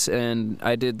Vice, and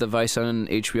I did the Vice on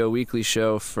HBO Weekly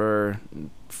show for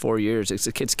 4 years.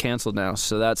 It's canceled now,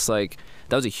 so that's like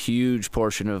that was a huge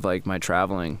portion of like my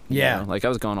traveling. Yeah. You know? Like I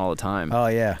was going all the time. Oh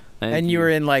yeah. And you were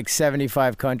in like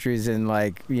 75 countries in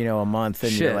like, you know, a month,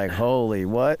 and you're like, holy,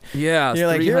 what? Yeah. You're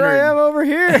like, here I am over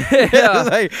here. Yeah.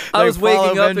 like, I was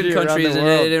waking up in Benji countries and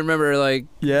I didn't remember, like,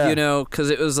 Yeah. you know,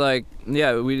 because it was like,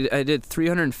 yeah, I did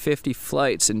 350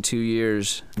 flights in 2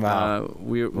 years. Wow.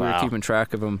 We were keeping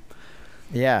track of them.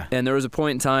 Yeah. And there was a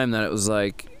point in time that it was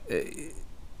like,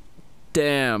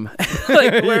 damn,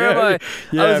 like, where am I?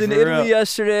 Yeah, I was in Italy real.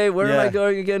 yesterday. Where am I Yeah.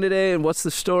 going again today? And what's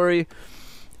the story?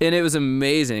 And it was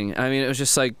amazing. I mean, it was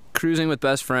just like cruising with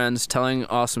best friends, telling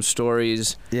awesome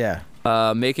stories, Yeah.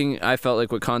 I felt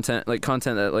like content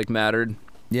that like mattered.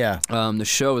 Yeah. The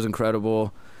show was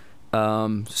incredible.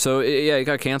 So it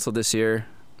got canceled this year.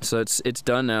 So it's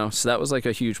done now. So that was like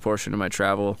a huge portion of my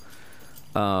travel.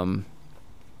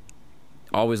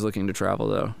 Always looking to travel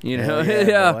though, you know.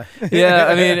 Yeah. Yeah.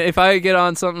 I mean, if I get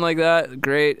on something like that,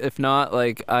 great. If not,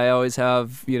 like I always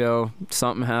have, you know,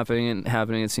 something happening.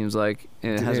 It seems like,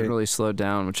 and it hasn't really slowed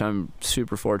down, which I'm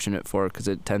super fortunate for because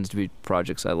it tends to be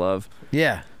projects I love.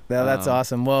 Yeah. Well, that's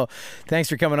awesome. Well, thanks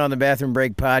for coming on the Bathroom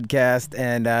Break podcast.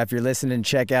 And if you're listening,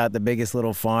 check out The Biggest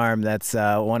Little Farm. That's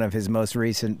one of his most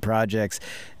recent projects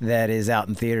that is out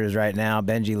in theaters right now.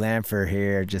 Benji Lamfer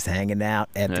here, just hanging out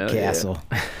at the castle.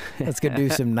 Yeah. Let's go do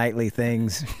some nightly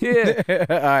things. Yeah.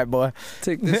 All right, boy.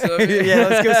 Take this over. Yeah,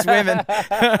 let's go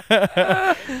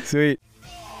swimming. Sweet.